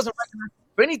plaques. I wasn't recognized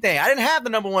for anything. I didn't have the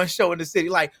 #1 show in the city.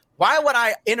 Like, Why would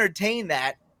I entertain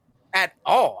that at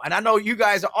all? And I know you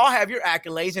guys all have your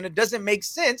accolades, and it doesn't make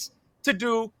sense to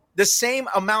do the same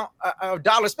amount of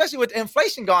dollars, especially with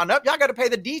inflation going up. Y'all got to pay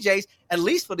the DJs at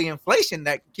least for the inflation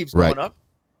that keeps going up.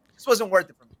 This wasn't worth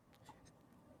it for me.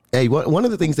 Hey, one of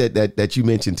the things that you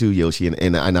mentioned too, Yoshi, and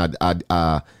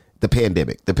the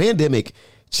pandemic. The pandemic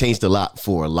changed a lot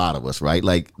for a lot of us, right?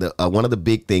 Like one of the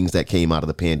big things that came out of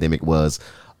the pandemic was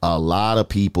a lot of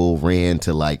people ran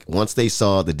to, like, once they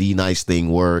saw the D-Nice thing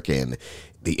work and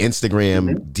the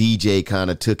Instagram DJ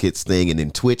kind of took its thing, and then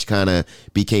Twitch kind of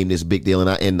became this big deal.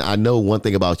 And I know one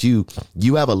thing about you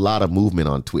have a lot of movement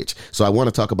on Twitch. So I want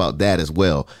to talk about that as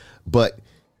well. But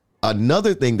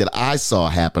another thing that I saw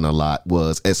happen a lot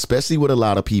was, especially with a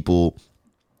lot of people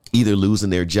either losing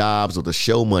their jobs or the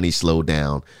show money slowed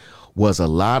down, was a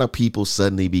lot of people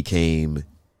suddenly became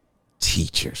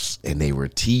teachers, and they were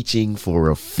teaching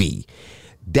for a fee.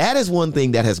 That is one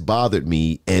thing that has bothered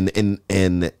me. And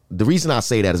the reason I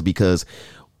say that is because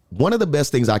one of the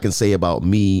best things I can say about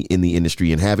me in the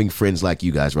industry and having friends like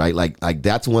you guys, right? Like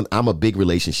that's one, I'm a big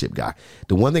relationship guy.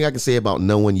 The one thing I can say about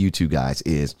knowing you two guys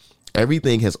is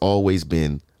everything has always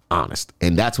been honest.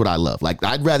 And that's what I love. Like,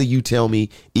 I'd rather you tell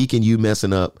me, Ekin, you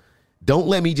messing up. Don't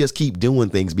let me just keep doing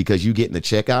things because you getting a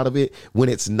check out of it when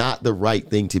it's not the right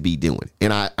thing to be doing.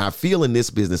 And I feel in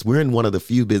this business, we're in one of the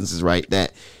few businesses, right,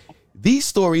 that these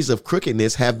stories of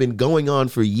crookedness have been going on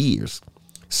for years.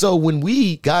 So when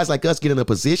we guys like us get in a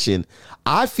position,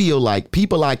 I feel like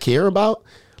people I care about,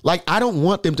 like, I don't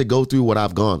want them to go through what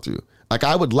I've gone through. Like,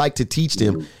 I would like to teach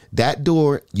them that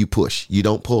door you push, you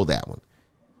don't pull that one.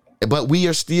 But we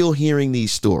are still hearing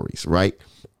these stories, right?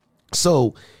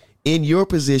 So in your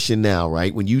position now,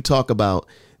 right, when you talk about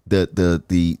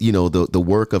the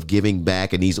work of giving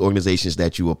back and these organizations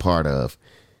that you are part of,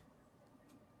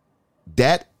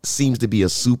 that seems to be a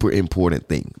super important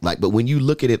thing. Like, but when you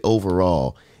look at it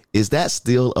overall, is that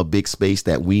still a big space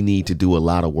that we need to do a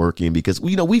lot of work in? Because,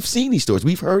 we've seen these stories.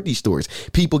 We've heard these stories.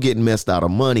 People getting messed out of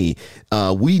money.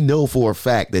 We know for a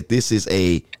fact that this is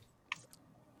a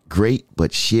great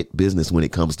but shit business when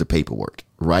it comes to paperwork,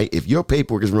 right? If your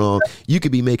paperwork is wrong, you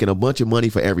could be making a bunch of money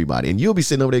for everybody, and you'll be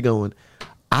sitting over there going,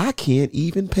 I can't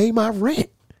even pay my rent.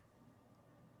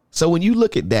 So when you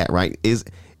look at that, right,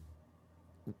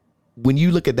 when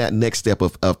you look at that next step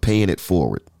of paying it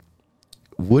forward,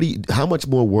 how much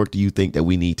more work do you think that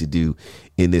we need to do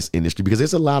in this industry? Because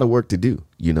there's a lot of work to do,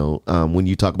 when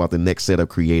you talk about the next set of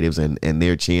creatives and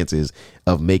their chances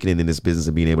of making it in this business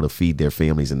and being able to feed their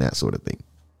families and that sort of thing.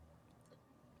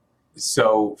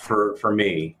 So for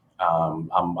me, I'm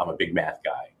a big math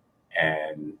guy,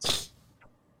 and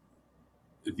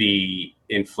the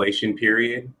inflation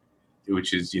period,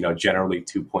 which is generally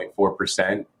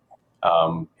 2.4%,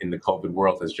 in the COVID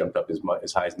world has jumped up as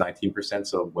high as 19%.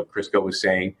 So what Crisco was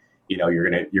saying, you're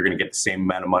gonna get the same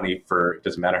amount of money for, it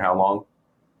doesn't matter how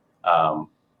long.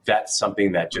 That's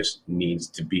something that just needs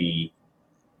to be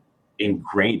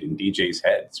ingrained in DJs'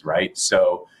 heads, right?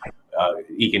 So,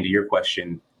 Ekin, to your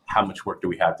question, how much work do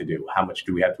we have to do? How much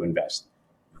do we have to invest?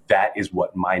 That is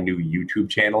what my new YouTube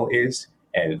channel is.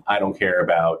 And I don't care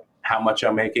about how much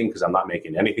I'm making, because I'm not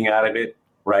making anything out of it,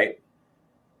 right?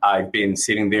 I've been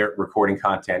sitting there recording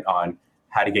content on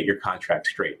how to get your contract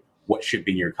straight. What should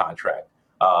be your contract?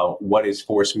 What is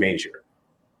force majeure?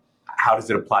 How does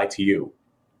it apply to you?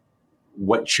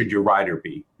 What should your rider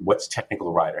be? What's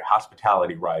technical rider,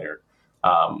 hospitality rider?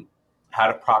 How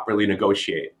to properly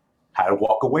negotiate, how to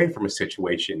walk away from a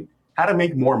situation, how to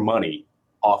make more money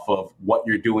off of what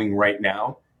you're doing right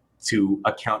now to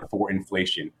account for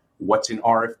inflation. What's an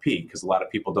RFP? Because a lot of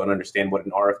people don't understand what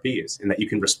an RFP is, and that you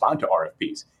can respond to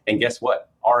RFPs. And guess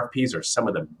what? RFPs are some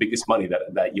of the biggest money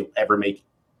that you'll ever make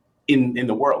in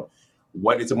the world.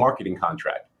 What is a marketing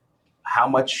contract? How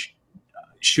much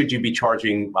should you be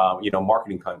charging,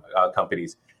 marketing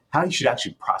companies? How you should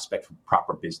actually prospect for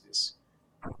proper business?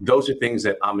 Those are things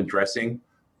that I'm addressing,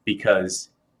 because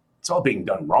it's all being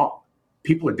done wrong.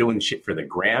 People are doing shit for the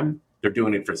gram. They're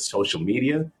doing it for social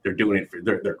media. They're doing it for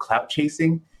their clout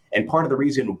chasing. And part of the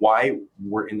reason why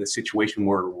we're in the situation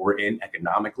where we're in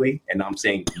economically, and I'm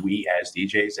saying we as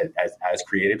DJs, as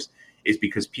creatives, is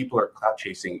because people are clout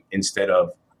chasing instead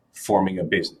of forming a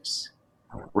business,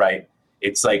 right?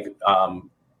 It's like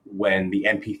when the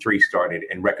MP3 started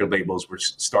and record labels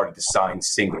started to sign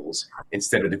singles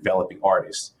instead of developing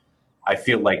artists. I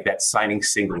feel like that signing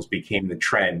singles became the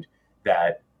trend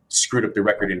that screwed up the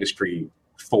record industry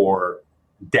for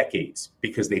decades,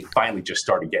 because they finally just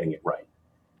started getting it right.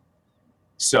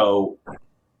 So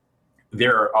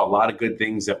there are a lot of good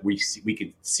things that we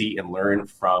could see and learn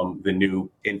from the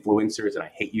new influencers, and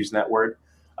I hate using that word,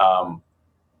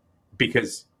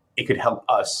 because it could help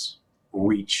us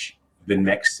reach the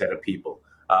next set of people.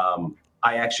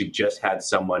 I actually just had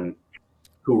someone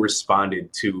who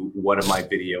responded to one of my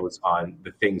videos on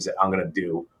the things that I'm going to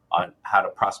do on how to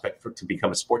prospect to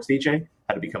become a sports DJ,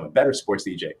 how to become a better sports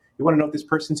DJ. You want to know what this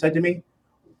person said to me?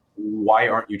 Why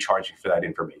aren't you charging for that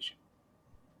information?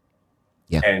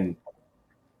 Yeah. And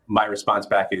my response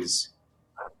back is,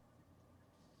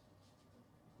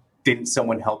 didn't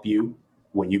someone help you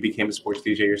when you became a sports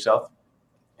DJ yourself?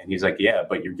 And he's like, yeah,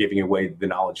 but you're giving away the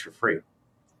knowledge for free.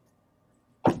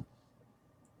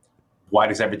 Why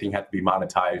does everything have to be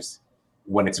monetized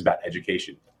when it's about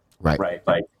education? Right. Right.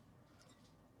 Like,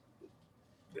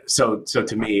 so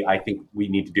to me, I think we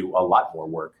need to do a lot more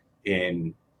work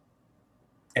in,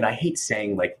 and I hate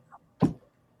saying, like,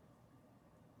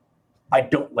 I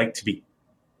don't like to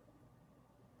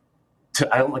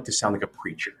sound like a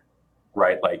preacher,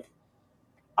 right? Like,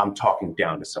 I'm talking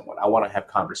down to someone. I want to have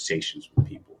conversations with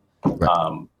people.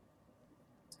 Right.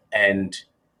 And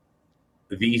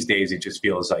these days, it just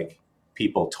feels like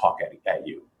people talk at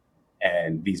you.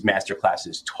 And these master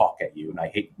classes talk at you. And I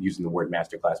hate using the word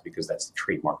master class because that's the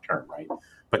trademark term, right?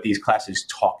 But these classes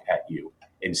talk at you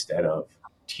instead of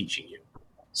teaching you.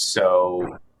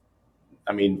 So,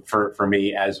 I mean, for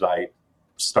me, as I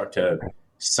start to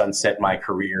sunset my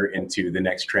career into the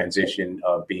next transition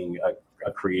of being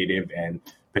a creative and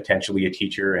potentially a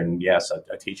teacher, and yes,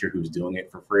 a teacher who's doing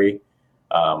it for free,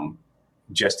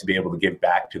 just to be able to give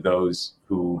back to those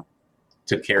who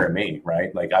took care of me,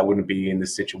 right? Like, I wouldn't be in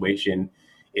this situation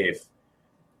if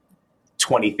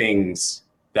 20 things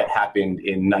that happened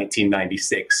in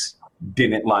 1996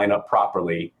 didn't line up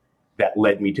properly that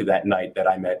led me to that night that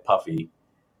I met Puffy,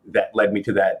 that led me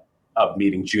to that of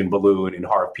meeting June Balloon and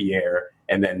Harv Pierre,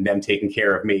 and then them taking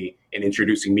care of me and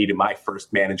introducing me to my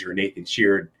first manager, Nathan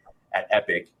Sheard, at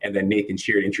Epic, and then Nathan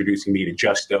Sheard introducing me to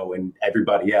Justo and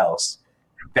everybody else.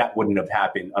 That wouldn't have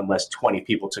happened unless 20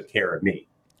 people took care of me.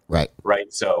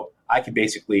 Right. So I could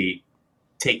basically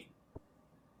take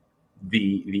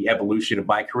the evolution of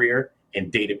my career and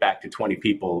date it back to 20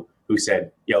 people who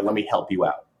said, yo, let me help you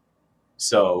out.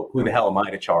 So who the hell am I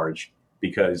to charge?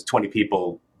 Because 20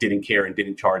 people didn't care and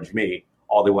didn't charge me.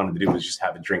 All they wanted to do was just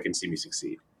have a drink and see me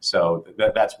succeed. So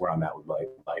that's where I'm at with life.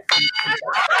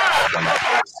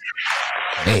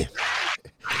 Man,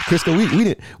 Crisco,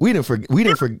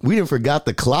 we didn't forgot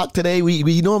the clock today.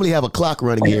 We normally have a clock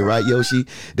running here, right, Yoshi?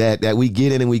 That we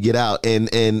get in and we get out,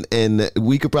 and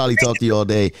we could probably talk to you all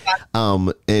day.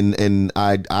 And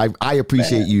I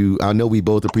appreciate you. I know we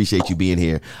both appreciate you being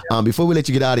here. Before we let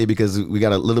you get out of here, because we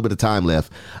got a little bit of time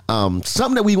left,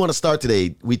 something that we want to start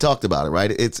today. We talked about it,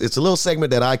 right? It's a little segment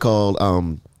that I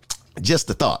call Just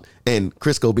a Thought. And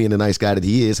Crisco, being the nice guy that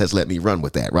he is, has let me run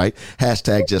with that, right?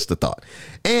 Hashtag Just a Thought.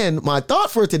 And my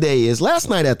thought for today is, last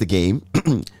night at the game,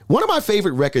 one of my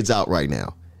favorite records out right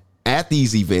now at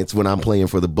these events when I'm playing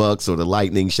for the Bucks or the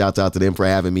Lightning, shouts out to them for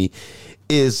having me,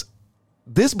 is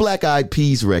this Black Eyed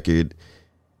Peas record,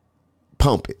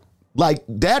 Pump It. Like,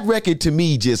 that record to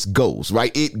me just goes,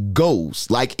 right? It goes.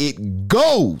 Like, it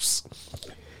goes.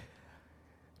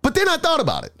 But then I thought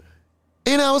about it.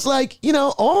 And I was like, you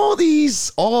know, all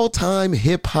these all-time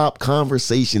hip-hop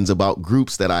conversations about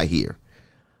groups that I hear,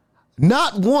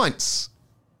 not once,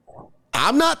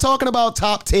 I'm not talking about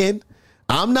top 10,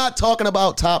 I'm not talking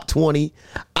about top 20,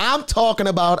 I'm talking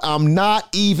about I'm not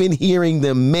even hearing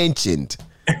them mentioned.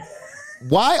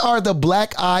 Why are the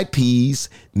Black Eyed Peas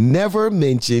never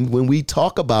mentioned when we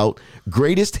talk about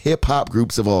greatest hip-hop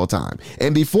groups of all time?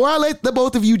 And before I let the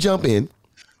both of you jump in,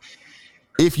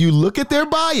 if you look at their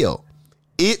bio,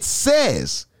 it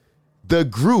says the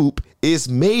group is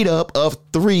made up of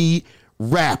 3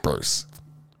 rappers.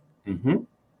 Mm-hmm.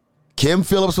 Kim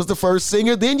Phillips was the first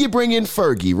singer. Then you bring in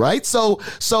Fergie, right? So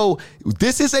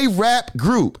this is a rap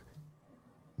group.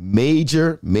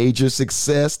 Major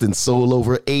success and sold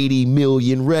over 80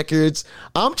 million records.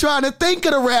 I'm trying to think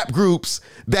of the rap groups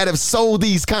that have sold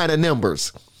these kind of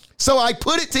numbers. So I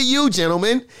put it to you,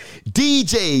 gentlemen,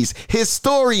 DJs,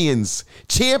 historians,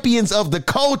 champions of the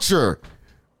culture.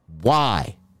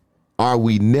 Why are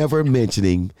we never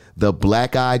mentioning the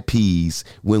Black Eyed Peas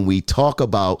when we talk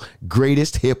about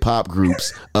greatest hip hop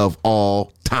groups of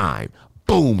all time?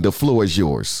 Boom, the floor is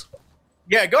yours.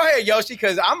 Yeah, go ahead, Yoshi,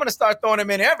 because I'm going to start throwing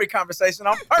them in every conversation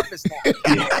on purpose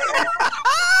now.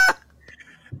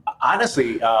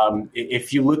 Honestly,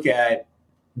 if you look at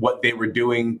what they were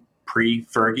doing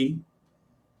pre-Fergie,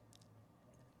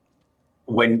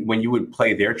 when you would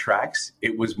play their tracks,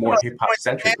 it was more hip-hop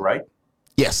centric, right?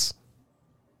 Yes.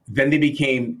 Then they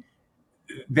became,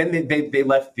 they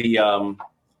left the,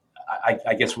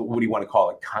 I guess, what do you want to call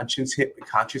it? Conscious hip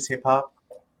hop,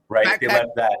 right? They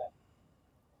left that.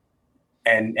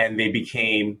 and they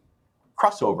became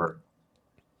crossover,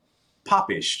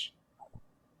 popish,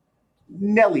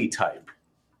 Nelly type,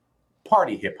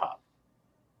 party hip hop,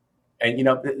 and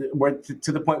we're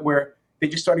to the point where they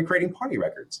just started creating party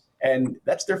records, and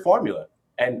that's their formula.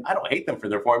 And I don't hate them for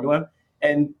their formula.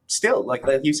 And still, like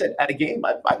you said, at a game,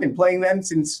 I've been playing them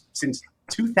since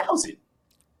 2000.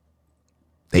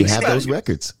 They have those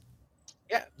records.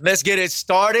 Yeah, let's get it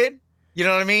started. You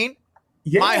know what I mean?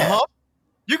 Yeah. My Hump.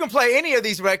 You can play any of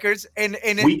these records, and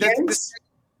Weekends.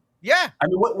 Yeah. I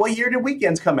mean, what year did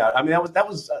Weekends come out? I mean, that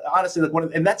was honestly like one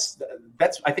of, and that's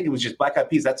I think it was just Black Eyed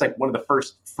Peas. That's like one of the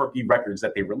first Fergie records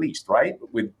that they released, right?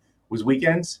 Was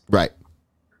Weekends, right?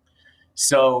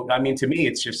 So I mean, to me,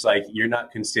 it's just like you're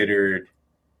not considered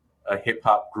a hip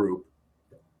hop group,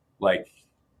 like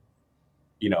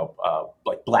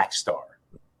like Black Star,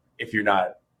 if you're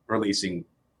not releasing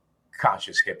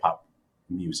conscious hip hop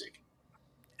music,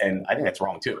 and I think that's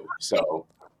wrong too. So.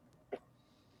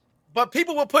 But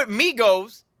people will put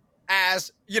Migos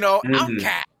as,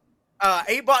 Outkast,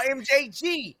 8Ball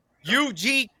MJG,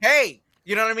 UGK.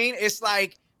 You know what I mean? It's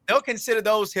like they'll consider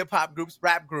those hip hop groups,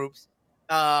 rap groups.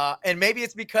 And maybe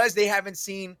it's because they haven't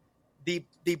seen the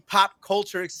pop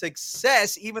culture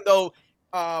success, even though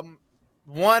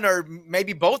one or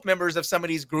maybe both members of some of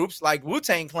these groups, like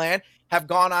Wu-Tang Clan, have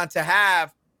gone on to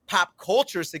have pop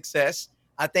culture success.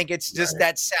 I think it's just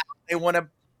that sound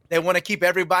they want to keep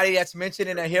everybody that's mentioned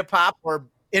in a hip hop or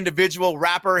individual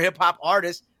rapper, hip hop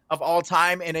artist of all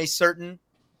time in a certain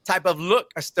type of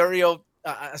look, a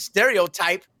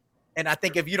stereotype. And I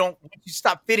think if you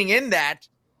stop fitting in that,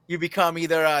 you become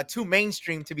either too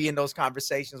mainstream to be in those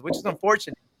conversations, which is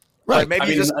unfortunate. Right.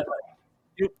 Maybe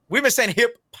we've been saying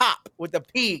hip hop with the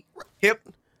P, hip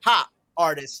hop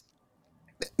artist.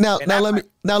 Now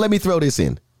let me throw this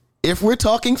in. If we're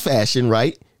talking fashion,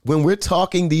 right? When we're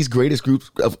talking these greatest groups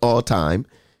of all time,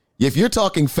 if you're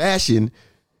talking fashion,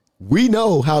 we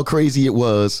know how crazy it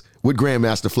was with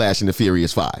Grandmaster Flash and the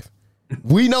Furious Five.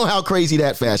 We know how crazy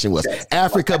that fashion was.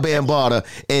 Africa Bambaataa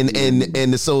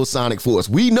and the Soul Sonic Force.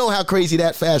 We know how crazy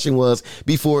that fashion was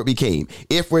before it became.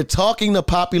 If we're talking the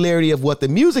popularity of what the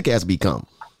music has become,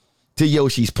 to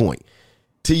Yoshi's point,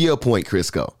 to your point,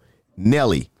 Crisco,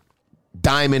 Nelly,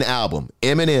 Diamond album,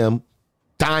 Eminem,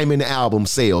 Diamond album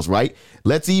sales, right?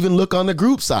 Let's even look on the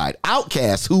group side.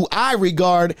 Outkast, who I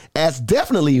regard as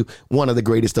definitely one of the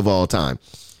greatest of all time.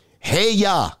 Hey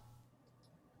Ya.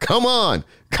 Come on.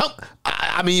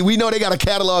 I mean, we know they got a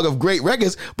catalog of great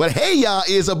records, but Hey Ya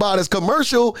is about as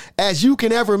commercial as you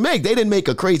can ever make. They didn't make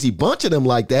a crazy bunch of them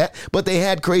like that, but they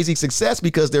had crazy success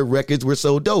because their records were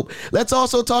so dope. Let's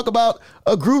also talk about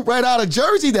a group right out of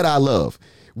Jersey that I love.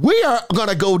 We are going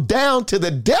to go down to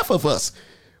the death of us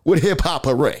with Hip Hop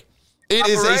Hooray. It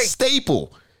is a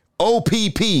staple.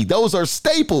 OPP, those are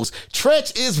staples.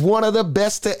 Treach is one of the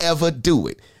best to ever do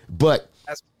it. But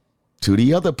to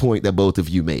the other point that both of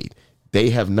you made, they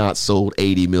have not sold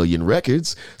 80 million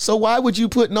records. So why would you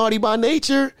put Naughty by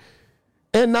Nature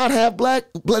and not have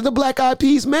the Black Eyed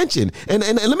Peas mentioned? And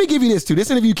let me give you this too.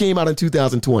 This interview came out in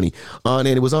 2020 and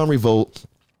it was on Revolt.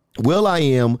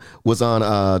 will.i.am was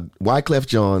on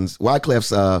Wyclef's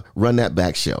Run That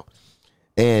Back show.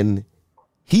 And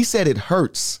he said it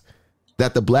hurts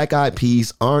that the Black Eyed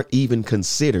Peas aren't even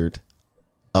considered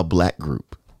a black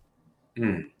group.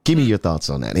 Give me your thoughts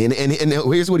on that. And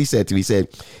here's what he said to me. He said,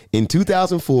 in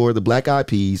 2004, the Black Eyed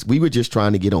Peas, we were just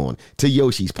trying to get on. To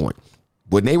Yoshi's point,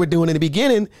 what they were doing in the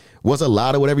beginning was a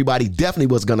lot of what everybody definitely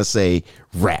was going to say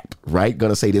rap, right?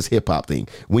 Going to say this hip hop thing.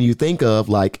 When you think of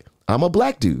like, I'm a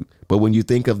black dude, but when you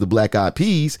think of the Black Eyed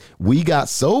Peas, we got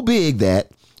so big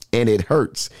that, and it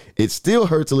hurts. It still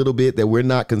hurts a little bit that we're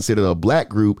not considered a black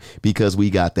group because we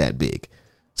got that big.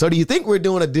 So do you think we're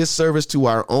doing a disservice to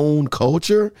our own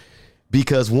culture?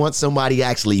 Because once somebody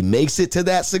actually makes it to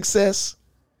that success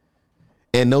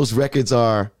and those records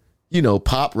are,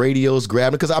 pop radios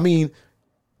grabbing, because I mean,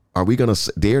 are we going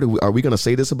to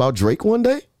say this about Drake one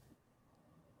day?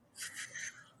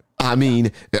 I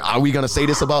mean, are we going to say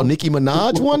this about Nicki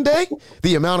Minaj one day?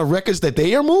 The amount of records that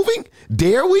they are moving?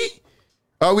 Dare we?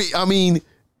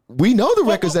 We know the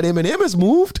records that Eminem has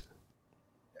moved.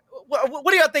 What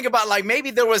do y'all think about, like,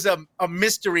 maybe there was a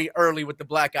mystery early with the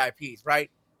Black Eyed Peas, right?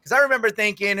 Because I remember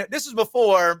thinking, this was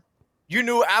before you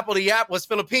knew Apple the App was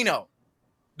Filipino.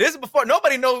 This is before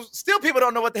nobody knows. Still, people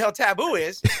don't know what the hell Taboo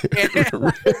is.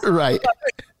 Right.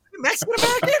 Mexican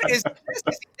American? Is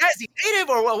he native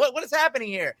or what is happening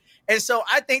here? And so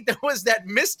I think there was that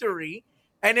mystery.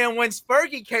 And then when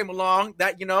Fergie came along,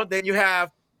 that then you have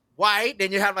white,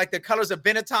 then you have like the colors of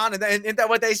Benetton, and then isn't that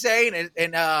what they say? And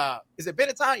is it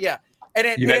Benetton? Yeah. And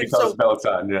then United Colors of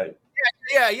Benetton, right?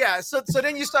 Yeah. So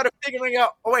then you started figuring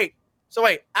out. Oh wait. So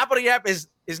wait, Apple Yap is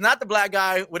not the black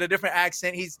guy with a different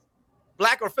accent. He's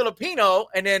black or Filipino,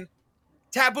 and then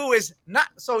Taboo is not.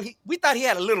 So we thought he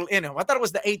had a little in him. I thought it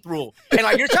was the 8th rule, and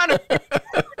like you're trying to.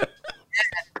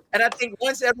 And I think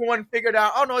once everyone figured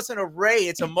out, oh no, it's an array,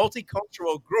 it's a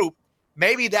multicultural group.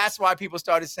 Maybe that's why people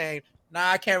started saying,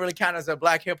 nah, I can't really count as a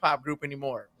black hip hop group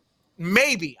anymore.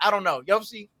 Maybe, I don't know.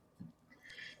 Yoshi?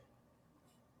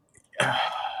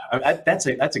 That's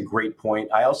a great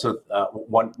point. I also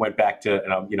went back to,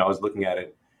 and I was looking at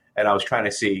it, and I was trying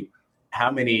to see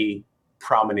how many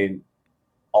prominent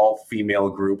all-female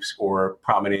groups or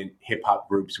prominent hip hop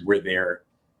groups were there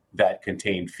that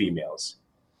contained females.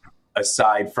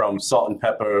 Aside from Salt and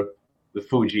Pepper, the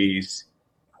Fugees,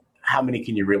 how many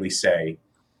can you really say?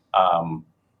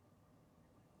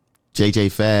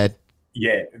 JJ Fad.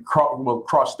 Yeah,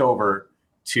 crossed over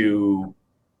to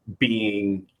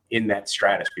being in that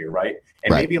stratosphere, right?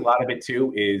 And maybe a lot of it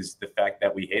too is the fact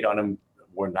that we hate on them.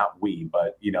 Well, not we,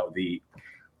 but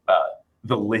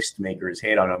the list makers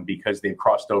hate on them because they've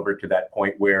crossed over to that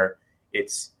point where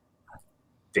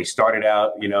they started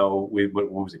out, with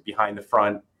what was it, Behind the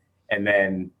Front. And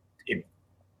then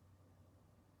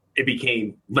it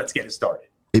became, let's get it started.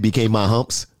 It became my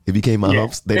humps.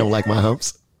 Humps. They don't like my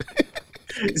humps.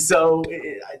 So,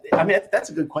 I mean, that's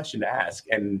a good question to ask.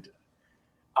 And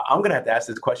I'm going to have to ask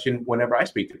this question whenever I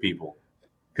speak to people.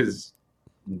 Because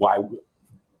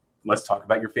let's talk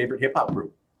about your favorite hip hop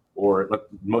group or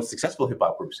most successful hip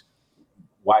hop groups.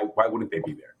 Why wouldn't they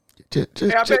be there?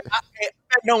 I bet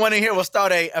no one in here will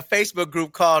start a Facebook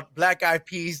group called Black Eyed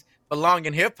Peas Belong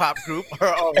in Hip Hop Group.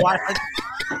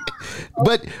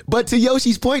 But to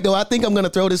Yoshi's point, though, I think I'm going to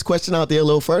throw this question out there a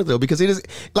little further because it is,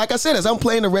 like I said, as I'm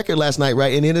playing the record last night,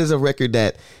 right, and it is a record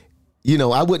that,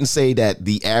 I wouldn't say that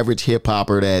the average hip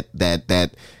hopper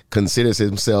that considers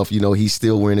himself, he's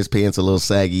still wearing his pants a little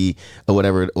saggy or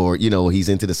whatever, or, he's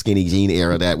into the skinny jean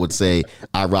era that would say,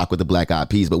 I rock with the Black Eyed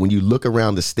Peas. But when you look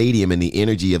around the stadium and the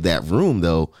energy of that room,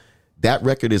 though, that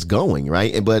record is going,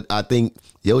 right? But I think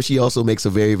Yoshi also makes a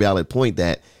very valid point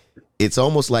that it's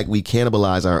almost like we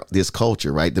cannibalize this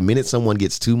culture, right? The minute someone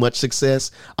gets too much success,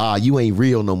 you ain't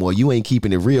real no more. You ain't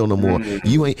keeping it real no more.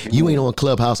 You ain't on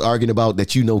Clubhouse arguing about that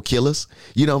killers.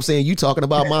 You know what I'm saying? You talking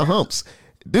about my humps.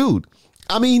 Dude,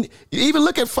 I mean, even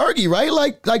look at Fergie, right?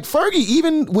 Like Fergie,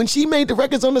 even when she made the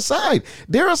records on the side,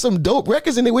 there are some dope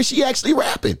records in there where she actually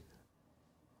rapping.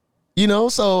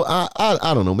 So I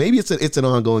don't know. Maybe it's an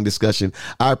ongoing discussion.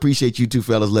 I appreciate you two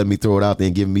fellas letting me throw it out there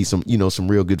and giving me some, some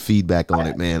real good feedback on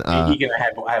it, man. I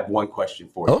have one question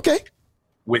for you. Okay.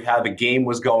 With how the game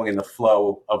was going in the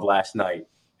flow of last night,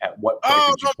 at what point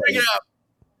did you play? Bring it up.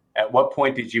 At what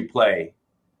point did you play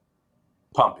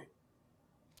Pump It?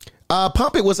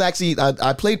 Pump It was actually,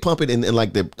 I played Pump It in like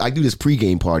I do this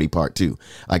pregame party part too.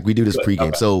 Like we do this pregame.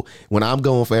 Okay. So when I'm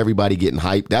going for everybody getting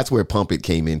hyped, that's where Pump It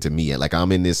came into me. Like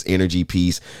I'm in this energy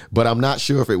piece, but I'm not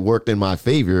sure if it worked in my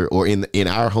favor or in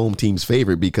our home team's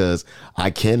favor because I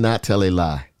cannot tell a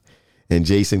lie. And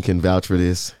Jason can vouch for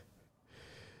this.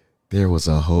 There was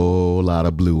a whole lot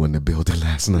of blue in the building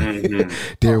last night. Mm-hmm.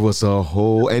 There was a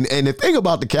whole, and the thing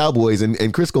about the Cowboys, and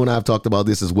Crisco and I have talked about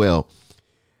this as well.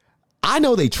 I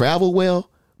know they travel well,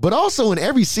 but also in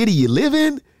every city you live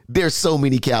in, there's so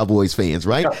many Cowboys fans,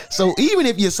 right? Yeah. So even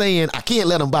if you're saying, I can't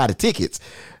let them buy the tickets,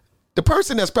 the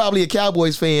person that's probably a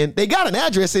Cowboys fan, they got an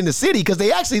address in the city because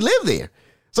they actually live there.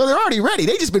 So they're already ready.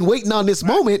 They just been waiting on this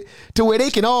moment to where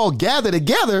they can all gather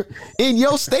together in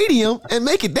your stadium and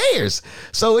make it theirs.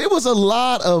 So it was a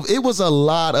lot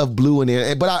of blue in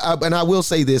there. But I will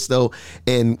say this though,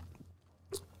 and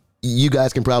you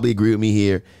guys can probably agree with me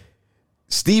here.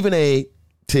 Stephen A.,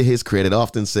 to his credit,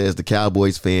 often says the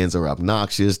Cowboys fans are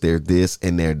obnoxious, they're this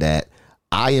and they're that.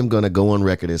 I am going to go on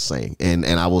record as saying, and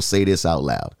I will say this out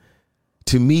loud.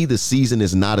 To me, the season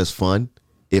is not as fun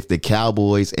if the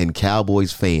Cowboys and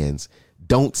Cowboys fans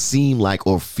don't seem like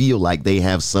or feel like they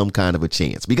have some kind of a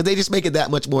chance because they just make it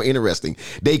that much more interesting.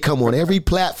 They come on every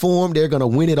platform. They're going to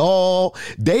win it all.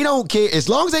 They don't care. As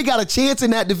long as they got a chance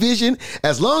in that division,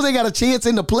 as long as they got a chance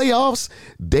in the playoffs,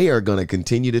 they are going to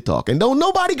continue to talk. And don't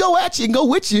nobody go at you and go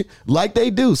with you like they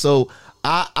do. So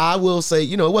I will say,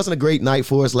 it wasn't a great night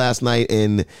for us last night.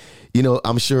 And,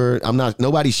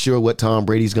 nobody's sure what Tom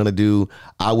Brady's going to do.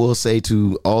 I will say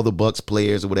to all the Bucs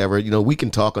players or whatever, we can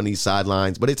talk on these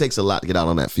sidelines, but it takes a lot to get out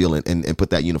on that field and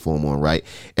put that uniform on, right?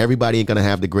 Everybody ain't going to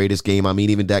have the greatest game. I mean,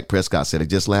 even Dak Prescott said it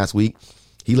just last week.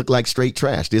 He looked like straight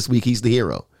trash. This week, he's the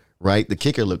hero, right? The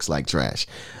kicker looks like trash.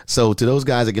 So to those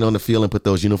guys that get on the field and put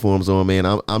those uniforms on, man,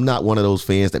 I'm not one of those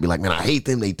fans that be like, man, I hate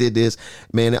them. They did this.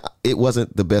 Man, it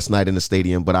wasn't the best night in the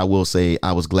stadium, but I will say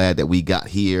I was glad that we got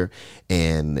here.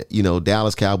 And, you know,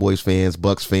 Dallas Cowboys fans,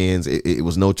 Bucks fans, it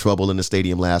was no trouble in the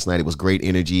stadium last night. It was great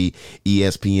energy.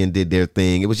 ESPN did their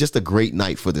thing. It was just a great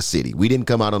night for the city. We didn't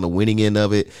come out on the winning end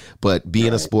of it, but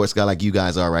being a sports guy like you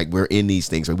guys are, right, we're in these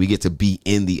things, right? We get to be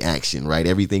in the action, right?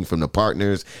 Everything from the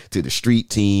partners to the street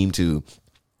team to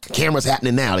cameras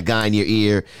happening now, the guy in your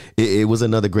ear. It was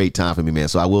another great time for me, man.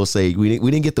 So I will say we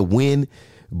didn't get the win,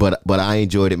 but I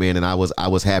enjoyed it, man, and I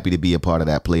was happy to be a part of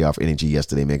that playoff energy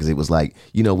yesterday, man, because it was like,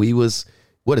 you know, we was,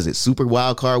 what is it, Super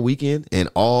Wild Card Weekend, and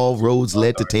all roads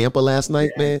led to Tampa last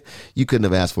night, man. You couldn't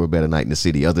have asked for a better night in the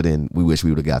city, other than we wish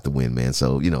we would have got the win, man.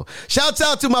 So, you know, shouts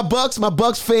out to my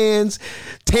Bucks fans,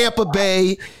 Tampa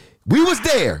Bay. We was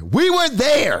there. We were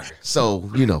there.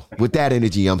 So, you know, with that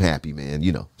energy, I'm happy, man,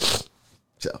 you know.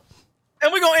 So.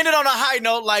 And we're going to end it on a high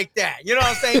note like that. You know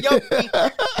what I'm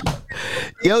saying?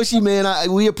 Yoshi,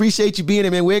 man, we appreciate you being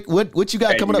here, man. What you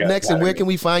got coming up next, and where can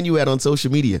we find you at on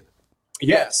social media?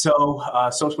 Yeah, so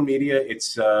social media,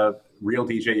 it's Real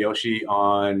DJ Yoshi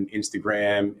on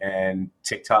Instagram and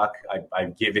TikTok.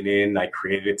 I've given in. I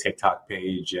created a TikTok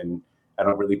page, and I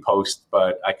don't really post,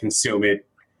 but I consume it.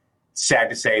 Sad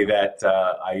to say that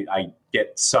I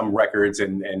get some records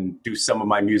and do some of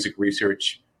my music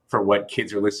research for what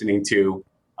kids are listening to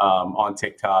on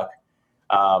TikTok.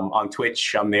 On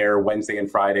Twitch, I'm there Wednesday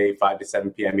and Friday, 5 to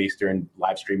 7 p.m. Eastern,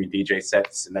 live streaming DJ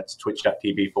sets, and that's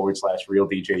twitch.tv/Real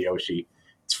DJ Yoshi.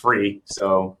 It's free,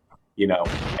 so, you know.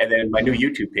 And then my new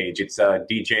YouTube page, it's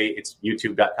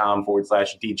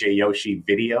youtube.com/DJ Yoshi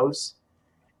videos.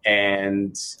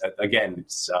 And again,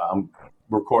 I'm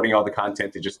recording all the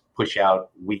content to just push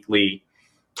out weekly.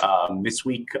 This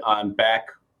week, I'm back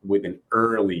with an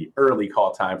early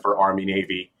call time for Army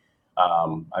Navy.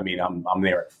 I mean, I'm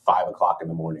there at 5 o'clock in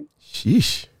the morning.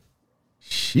 Sheesh.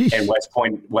 And West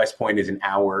Point is an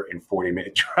hour and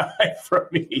 40-minute drive from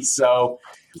me. So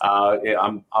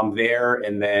I'm there,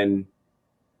 and then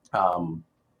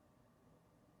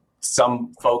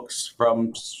some folks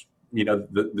from, you know,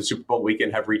 the Super Bowl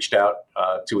weekend have reached out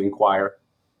to inquire,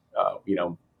 you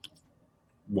know,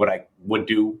 what I would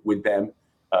do with them.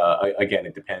 Again,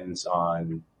 it depends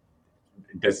on,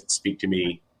 does it speak to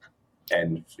me,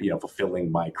 and, you know,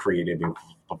 fulfilling my creative and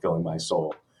fulfilling my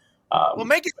soul. Well,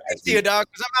 make it speak to you, dog,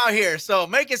 because I'm out here. So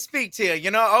make it speak to you.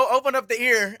 You know, open up the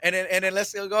ear, and then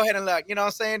let's go ahead and, like, you know what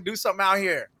I'm saying, do something out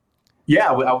here. Yeah,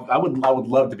 I would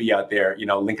love to be out there. You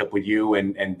know, link up with you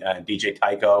and DJ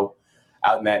Tycho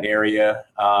out in that area,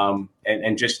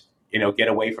 and just, you know, get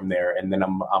away from there. And then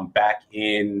I'm back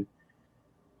in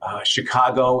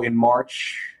Chicago in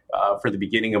March for the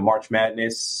beginning of March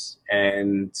Madness,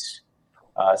 and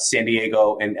San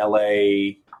Diego and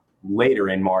LA later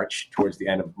in March, towards the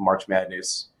end of March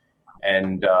Madness.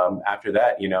 And after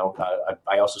that, you know,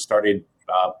 I also started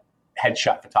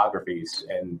headshot photographies,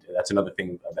 and that's another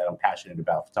thing that I'm passionate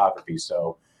about, photography.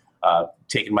 So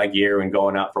taking my gear and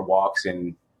going out for walks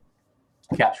and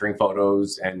capturing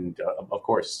photos, and of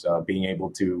course being able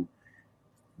to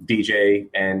DJ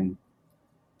and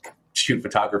shoot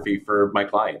photography for my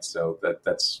clients. So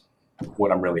that's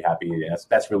what I'm really happy.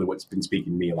 That's really what's been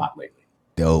speaking to me a lot lately.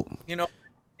 Dope. You know,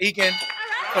 Eakin,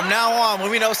 from now on,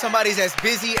 when we know somebody's as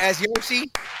busy as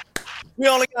Yoshi, we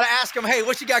only got to ask them, hey,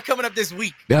 what you got coming up this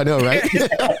week? I know, right?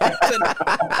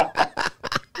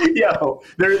 Yo,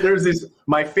 there's this,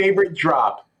 my favorite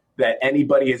drop that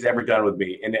anybody has ever done with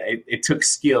me. And it took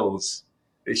skills.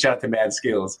 Shout out to Mad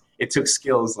Skills. It took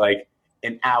skills like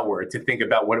an hour to think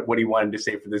about what he wanted to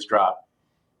say for this drop.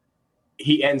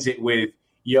 He ends it with,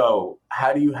 yo,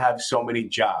 how do you have so many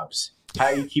jobs?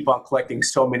 How do you keep on collecting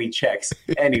so many checks?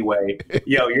 Anyway,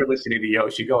 yo, you're listening to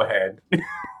Yoshi. Go ahead.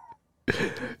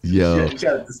 Yo,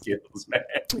 shout out to Skills, man.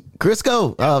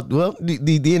 Crisco. Well,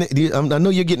 I know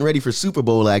you're getting ready for Super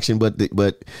Bowl action, but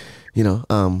you know,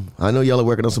 I know y'all are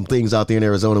working on some things out there in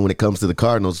Arizona when it comes to the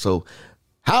Cardinals. So,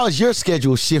 how has your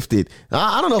schedule shifted?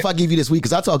 I don't know if I give you this week,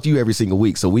 because I talk to you every single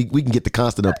week, so we can get the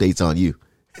constant updates on you.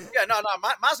 Yeah, no,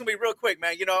 mine's gonna be real quick,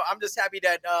 man. You know, I'm just happy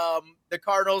that the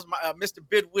Cardinals, Mr.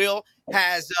 Bidwill,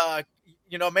 has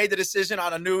made the decision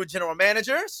on a new general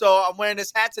manager. So I'm wearing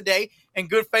this hat today in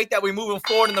good faith that we're moving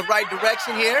forward in the right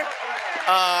direction here.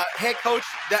 Head coach,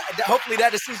 hopefully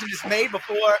that decision is made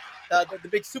before the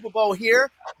big Super Bowl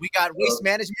here. We got Waste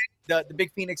Management, the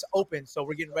Big Phoenix Open, so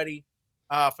we're getting ready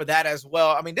for that as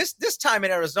well. I mean, this time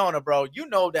in Arizona, bro, you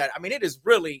know that. I mean, it is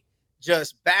really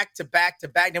just back to back to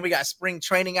back. Then we got spring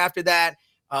training after that.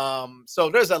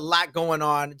 So there's a lot going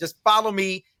on. Just follow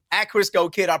me at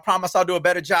Crisco Kid. I promise I'll do a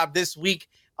better job this week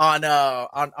on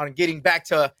getting back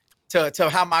to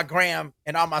how my gram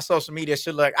and all my social media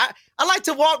should look. I like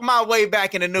to walk my way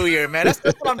back in the new year, man. That's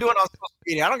what I'm doing on social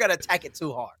media. I don't got to attack it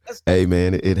too hard. Hey,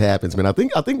 man, it happens, man. I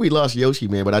think we lost Yoshi,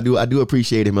 man, but I do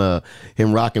appreciate him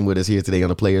rocking with us here today on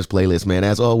the Players Playlist, man.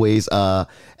 As always, at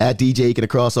DJ Eakin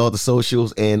across all the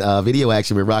socials and video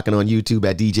action, we're rocking on YouTube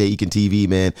at DJ Eakin TV,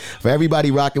 man. For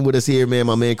everybody rocking with us here, man,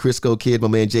 my man Crisco Kid, my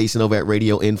man Jason over at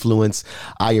Radio Influence.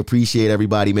 I appreciate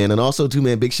everybody, man. And also, too,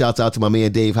 man, big shouts out to my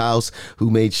man Dave House,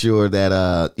 who made sure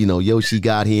that Yoshi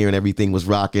got here and everything was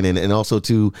rocking, and also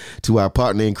to our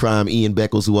partner in crime, Ian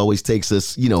Beckles, who always takes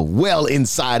us, well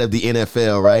inside of the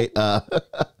NFL, right?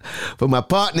 For my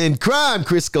partner in crime,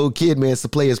 Crisco Kid, man, it's the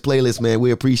Players Playlist, man.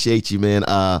 We appreciate you, man.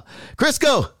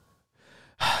 Crisco,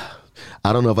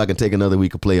 I don't know if I can take another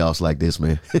week of playoffs like this,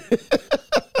 man.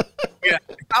 Yeah,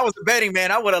 if I was a betting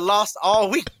man, I would have lost all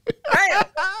week. Man.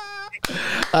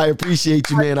 I appreciate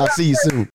you, man. I'll see you soon.